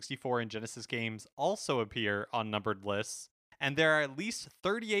Nintendo 64 and Genesis games also appear on numbered lists, and there are at least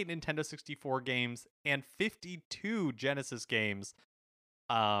 38 Nintendo 64 games and 52 Genesis games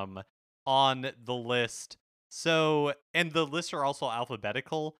um on the list. So, and the lists are also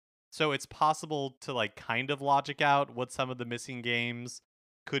alphabetical, so it's possible to like kind of logic out what some of the missing games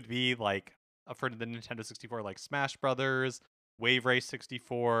could be, like for the Nintendo 64, like Smash Brothers, Wave Race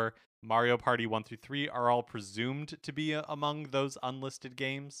 64, Mario Party 1 through 3 are all presumed to be among those unlisted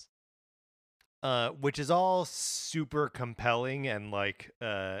games. Which is all super compelling and like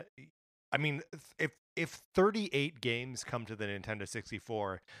I mean if 38 games come to the Nintendo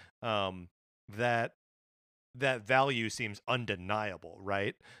 64, that value seems undeniable,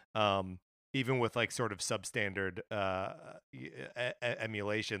 right? Um Even with like sort of substandard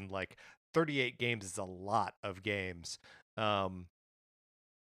emulation, like 38 games is a lot of games. Um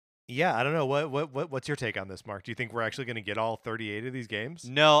yeah, I don't know what's your take on this, Mark? Do you think we're actually going to get all 38 of these games?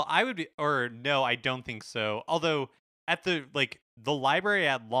 No, no, I don't think so. Although at the library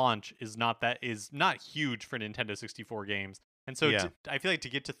at launch is not huge for Nintendo 64 games. And so Yeah. I feel like to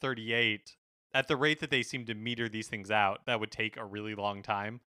get to 38 at the rate that they seem to meter these things out, that would take a really long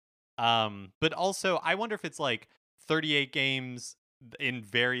time. But also I wonder if it's like 38 games in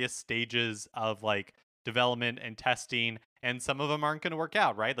various stages of like development and testing, and some of them aren't going to work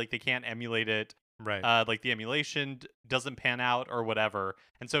out, right? Like they can't emulate it, Right. like the emulation doesn't pan out or whatever.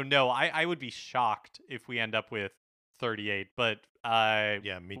 And so no, I would be shocked if we end up with 38, but I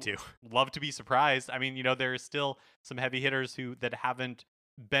Yeah, me too. love to be surprised. I mean, there's still some heavy hitters that haven't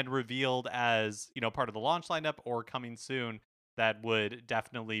been revealed as, part of the launch lineup or coming soon, that would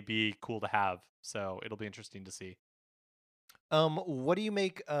definitely be cool to have. So it'll be interesting to see. What do you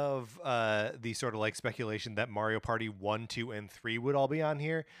make of the sort of like speculation that Mario Party 1, 2, and 3 would all be on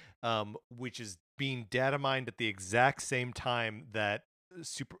here? Which is being data mined at the exact same time that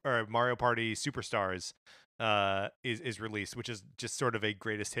Mario Party Superstars is released, which is just sort of a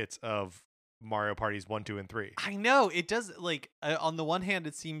greatest hits of Mario Parties 1, 2, and 3. I know it does. Like on the one hand,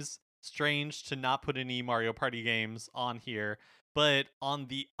 it seems strange to not put any Mario Party games on here, but on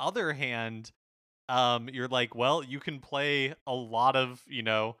the other hand, you're like, well, you can play a lot of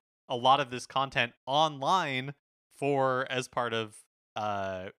this content online for as part of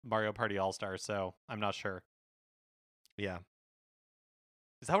Mario Party All Stars. So I'm not sure. Yeah.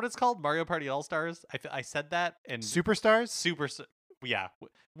 Is that what it's called? Mario Party All Stars? I said that, and Superstars? yeah,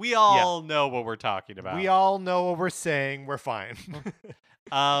 we all know what we're talking about. We all know what we're saying. We're fine.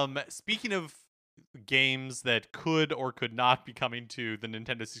 Speaking of games that could or could not be coming to the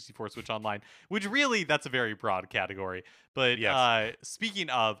Nintendo 64 Switch Online, which really that's a very broad category. But Yes. speaking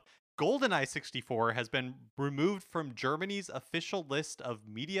of, GoldenEye 64 has been removed from Germany's official list of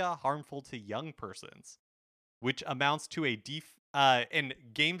media harmful to young persons, which amounts to and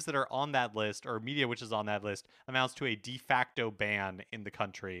games that are on that list, or media which is on that list, amounts to a de facto ban in the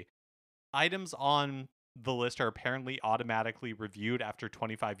country. Items on the list are apparently automatically reviewed after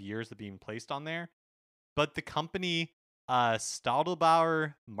 25 years of being placed on there. But the company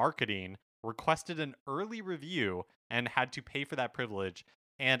Stadelbauer Marketing requested an early review and had to pay for that privilege.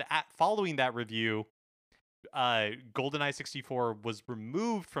 And following that review, GoldenEye 64 was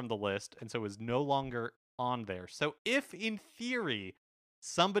removed from the list, and so is no longer on there. So if in theory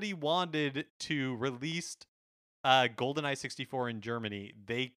somebody wanted to release GoldenEye 64 in Germany,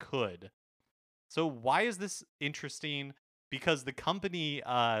 they could. So why is this interesting? Because the company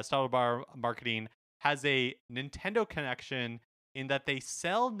Bar Marketing has a Nintendo connection in that they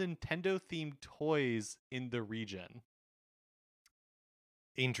sell Nintendo themed toys in the region.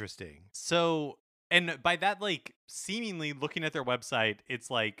 Interesting. So, and by that, like, seemingly looking at their website, it's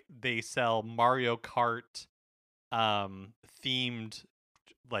like they sell Mario Kart themed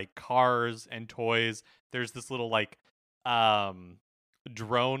like cars and toys. There's this little like um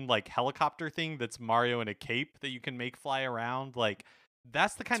drone like helicopter thing that's Mario in a cape that you can make fly around. Like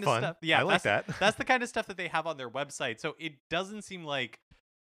that's the It's kind of fun. stuff. Yeah, I like that. that's the kind of stuff that they have on their website. So it doesn't seem like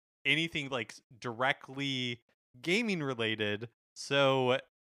anything like directly gaming related. So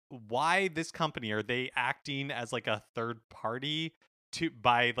why this company? Are they acting as like a third party to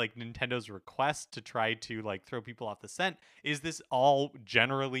by like Nintendo's request to try to like throw people off the scent? Is this all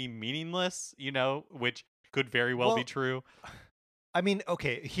generally meaningless, which could very well be Well, true? I mean,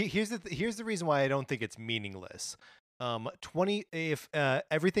 okay. Here's the reason why I don't think it's meaningless. 20 if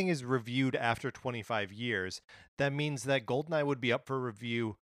everything is reviewed after 25 years, that means that GoldenEye would be up for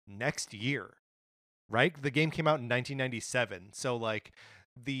review next year, right? The game came out in 1997, so like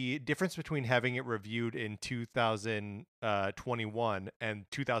the difference between having it reviewed in 2021 and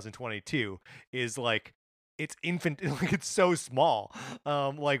 2022 is like it's infant like it's so small.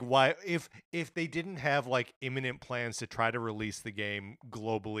 Like why if they didn't have like imminent plans to try to release the game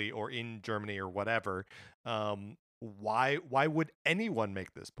globally or in Germany or whatever, why would anyone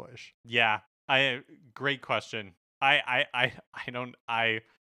make this push? Yeah, I great question. I don't I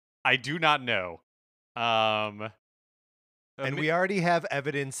do not know. Um And we already have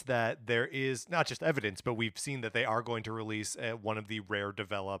evidence that there is not just evidence, but we've seen that they are going to release one of the rare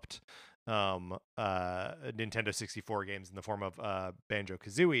developed Nintendo 64 games in the form of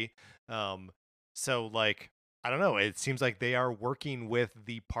Banjo-Kazooie. So like I don't know, it seems like they are working with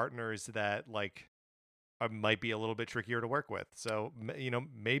the partners that like might be a little bit trickier to work with. So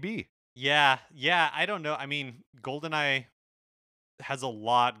maybe. Yeah, I don't know. I mean, GoldenEye has a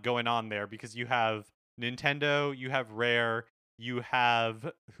lot going on there because you have Nintendo, you have Rare, you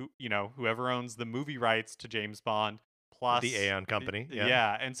have whoever owns the movie rights to James Bond The plus Aeon company, yeah.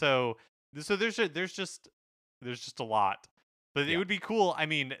 yeah, and so there's just a lot. But it Yeah. would be cool. I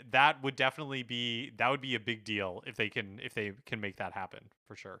mean, that would be a big deal if they can make that happen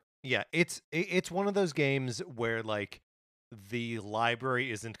for sure. Yeah, it's one of those games where like the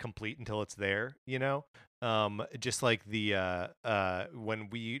library isn't complete until it's there, you know? Just like the when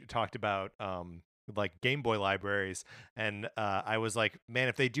we talked about like Game Boy libraries and I was like, man,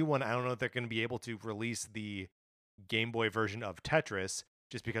 if they do one, I don't know if they're going to be able to release the Game Boy version of Tetris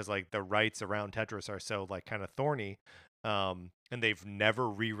just because like the rights around Tetris are so like kind of thorny. And they've never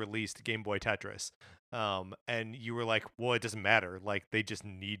re-released Game Boy Tetris. And you were like, well, it doesn't matter. Like they just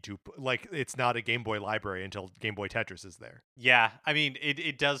need to like it's not a Game Boy library until Game Boy Tetris is there. Yeah, I mean,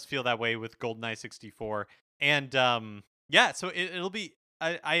 it does feel that way with GoldenEye 64, and yeah, so it'll be.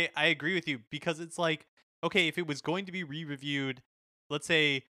 I agree with you because it's like, okay, if it was going to be re-reviewed, let's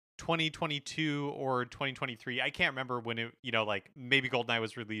say 2022 or 2023, I can't remember when it, like maybe GoldenEye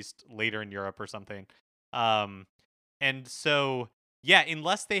was released later in Europe or something, um, and so yeah,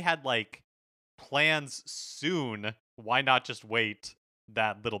 unless they had like plans soon, why not just wait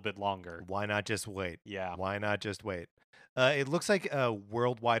that little bit longer? Why not just wait? Yeah. Why not just wait? It looks like a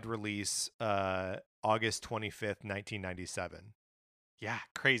worldwide release August 25th, 1997. Yeah,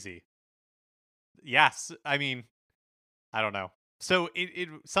 crazy. Yes, I mean, I don't know. So it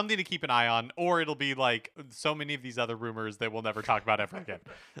something to keep an eye on, or it'll be like so many of these other rumors that we'll never talk about ever again.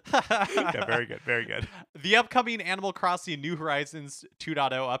 Yeah, very good, very good. The upcoming Animal Crossing New Horizons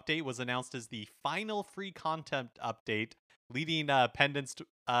 2.0 update was announced as the final free content update, leading pendants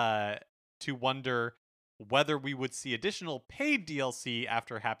to wonder whether we would see additional paid DLC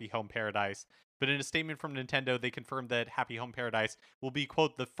after Happy Home Paradise. But in a statement from Nintendo, they confirmed that Happy Home Paradise will be,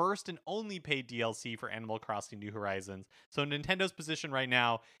 quote, the first and only paid DLC for Animal Crossing New Horizons. So Nintendo's position right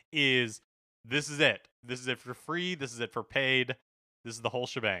now is this is it. This is it for free. This is it for paid. This is the whole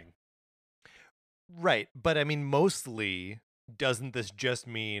shebang. Right. But I mean, mostly, doesn't this just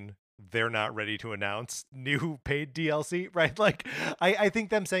mean they're not ready to announce new paid DLC? Right. Like, I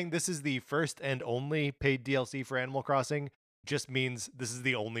think them saying this is the first and only paid DLC for Animal Crossing just means this is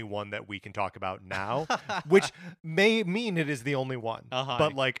the only one that we can talk about now, which may mean it is the only one.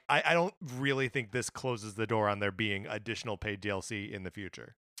 But like, I don't really think this closes the door on there being additional paid DLC in the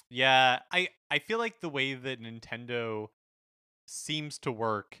future. Yeah, I feel like the way that Nintendo seems to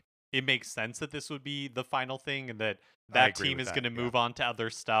work, it makes sense that this would be the final thing and that that agree team with is that, going to yeah. move on to other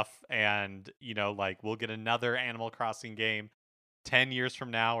stuff, and like we'll get another Animal Crossing game 10 years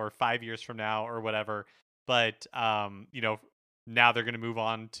from now or 5 years from now or whatever. But now they're going to move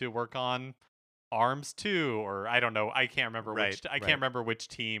on to work on Arms 2, or I don't know. I can't remember Right, I right. can't remember which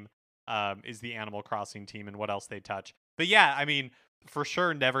team is the Animal Crossing team and what else they touch. But yeah, I mean, for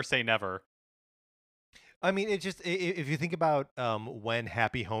sure, never say never. I mean, it just if you think about when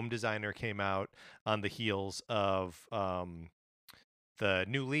Happy Home Designer came out on the heels of the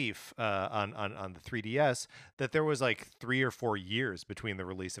New Leaf on the 3DS, that there was like 3 or 4 years between the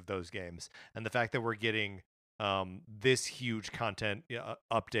release of those games, and the fact that we're getting this huge content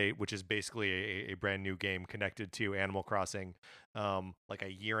update, which is basically a brand new game connected to Animal Crossing, like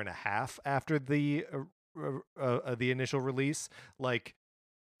a year and a half after the initial release, like.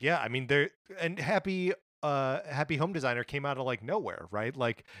 Yeah, I mean there and Happy Home Designer came out of like nowhere, right?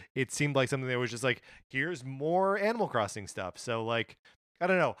 Like it seemed like something that was just like, here's more Animal Crossing stuff. So like I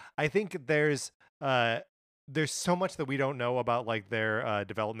don't know. I think there's so much that we don't know about like their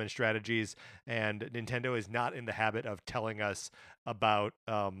development strategies, and Nintendo is not in the habit of telling us about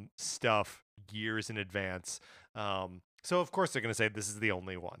stuff years in advance. So of course they're gonna say this is the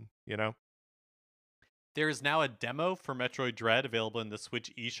only one, you know? There is now a demo for Metroid Dread available in the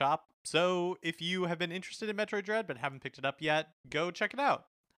Switch eShop. So if you have been interested in Metroid Dread but haven't picked it up yet, go check it out.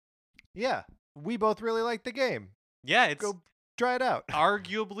 Yeah. We both really like the game. Yeah, it's Go try it out.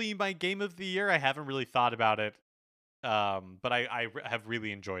 arguably my game of the year. I haven't really thought about it, but I have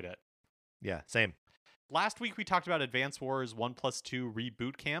really enjoyed it. Yeah, same. Last week we talked about Advance Wars 1+2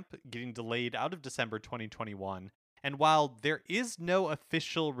 Reboot Camp getting delayed out of December 2021. And while there is no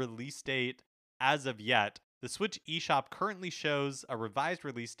official release date as of yet, the Switch eShop currently shows a revised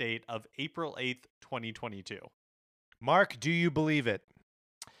release date of April 8th, 2022. Mark, do you believe it?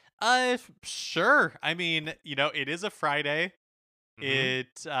 Sure. I mean, it is a Friday.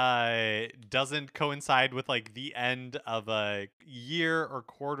 Mhm. It doesn't coincide with like the end of a year or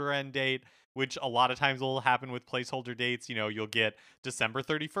quarter end date, which a lot of times will happen with placeholder dates. You'll get December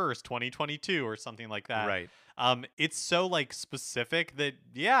 31st, 2022 or something like that. Right. It's so like specific that,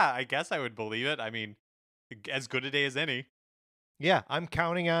 yeah, I guess I would believe it. I mean, as good a day as any. Yeah, I'm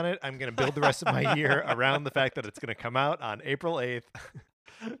counting on it. I'm going to build the rest of my year around the fact that it's going to come out on April 8th.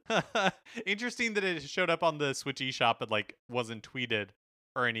 Interesting that it showed up on the Switch eShop but like wasn't tweeted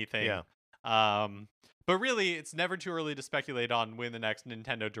or anything. Yeah. But really, it's never too early to speculate on when the next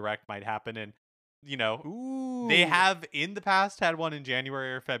Nintendo Direct might happen. And Ooh. they have in the past had one in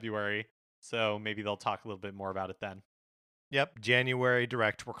January or February, so maybe they'll talk a little bit more about it then. Yep, January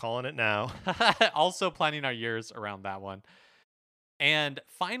Direct. We're calling it now. Also planning our years around that one. And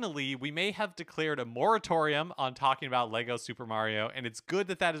finally, we may have declared a moratorium on talking about Lego Super Mario, and it's good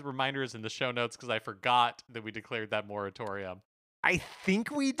that that is reminders in the show notes because I forgot that we declared that moratorium. I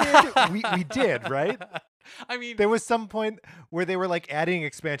think we did. we did, right? I mean, There was some point where they were like adding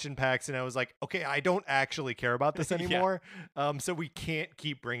expansion packs, and I was like, okay, I don't actually care about this Yeah. anymore. So we can't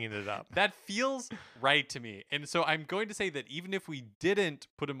keep bringing it up. that feels right to me. And so I'm going to say that even if we didn't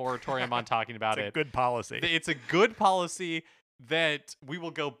put a moratorium on talking about It's a it, good policy. it's a good policy that we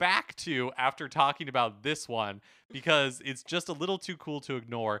will go back to after talking about this one because it's just a little too cool to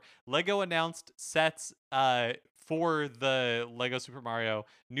ignore. Lego announced sets for the Lego Super Mario,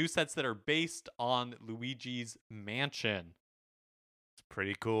 new sets that are based on Luigi's Mansion. It's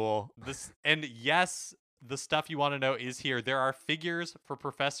pretty cool. And yes, the stuff you want to know is here. There are figures for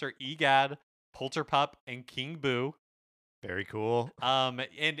Professor Egad, Polterpup, and King Boo. Very cool.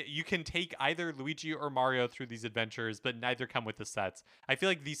 And you can take either Luigi or Mario through these adventures, but neither come with the sets. I feel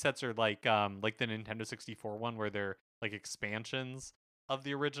like these sets are like the Nintendo 64 one, where they're like expansions of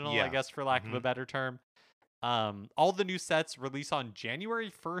the original, I Yeah. guess, for lack of a better term. All the new sets release on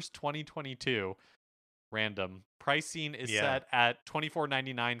January 1st, 2022. Random pricing is set at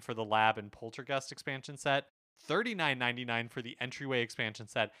 $24.99 for the Lab and Poltergust expansion set, $39.99 for the Entryway expansion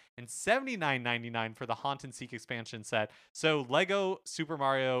set, and $79.99 for the Haunt and Seek expansion set. So Lego Super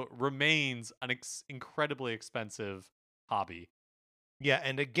Mario remains an incredibly expensive hobby. Yeah,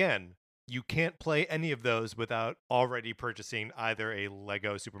 and again, you can't play any of those without already purchasing either a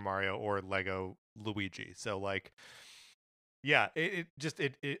Lego Super Mario or Lego Luigi. So like, yeah, it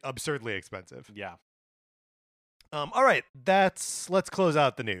absurdly expensive. Yeah. All right, let's close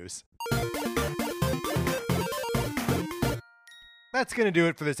out the news. That's going to do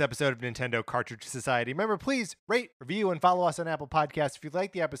it for this episode of Nintendo Cartridge Society. Remember, please rate, review, and follow us on Apple Podcasts. If you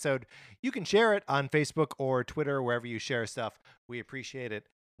like the episode, you can share it on Facebook or Twitter, wherever you share stuff. We appreciate it.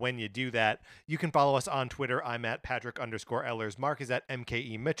 when you do that. You can follow us on Twitter. I'm at Patrick_Ellers. Mark is at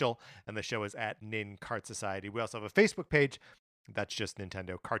MKE Mitchell, and the show is at Nin Cart Society. We also have a Facebook page. That's just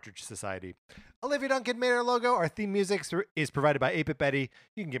Nintendo Cartridge Society. Olivia Duncan made our logo. Our theme music is provided by 8-Bit Betty.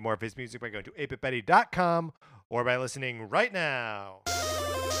 You can get more of his music by going to 8bitbetty.com or by listening right now.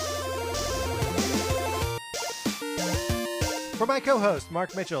 For my co-host,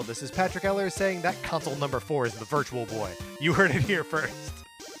 Mark Mitchell, this is Patrick Ellers saying that console number 4 is the Virtual Boy. You heard it here first.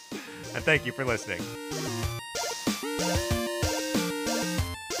 And thank you for listening.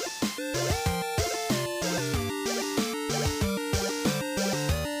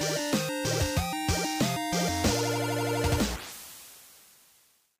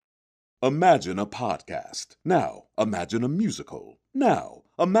 Imagine a podcast. Now, imagine a musical. Now,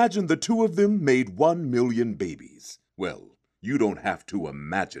 imagine the two of them made 1 million babies. Well, you don't have to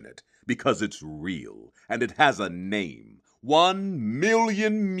imagine it, because it's real, and it has a name. 1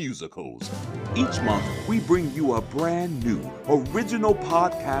 million musicals. Each month, we bring you a brand new, original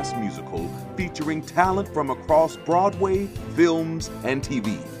podcast musical featuring talent from across Broadway, films, and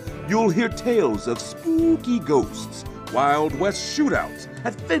TV. You'll hear tales of spooky ghosts, Wild West shootouts,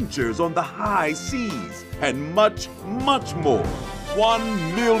 adventures on the high seas, and much, much more.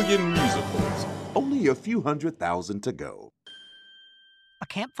 1 million musicals. Only a few 100,000 to go. A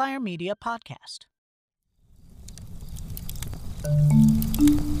Campfire Media podcast.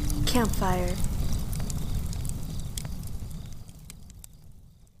 Campfire.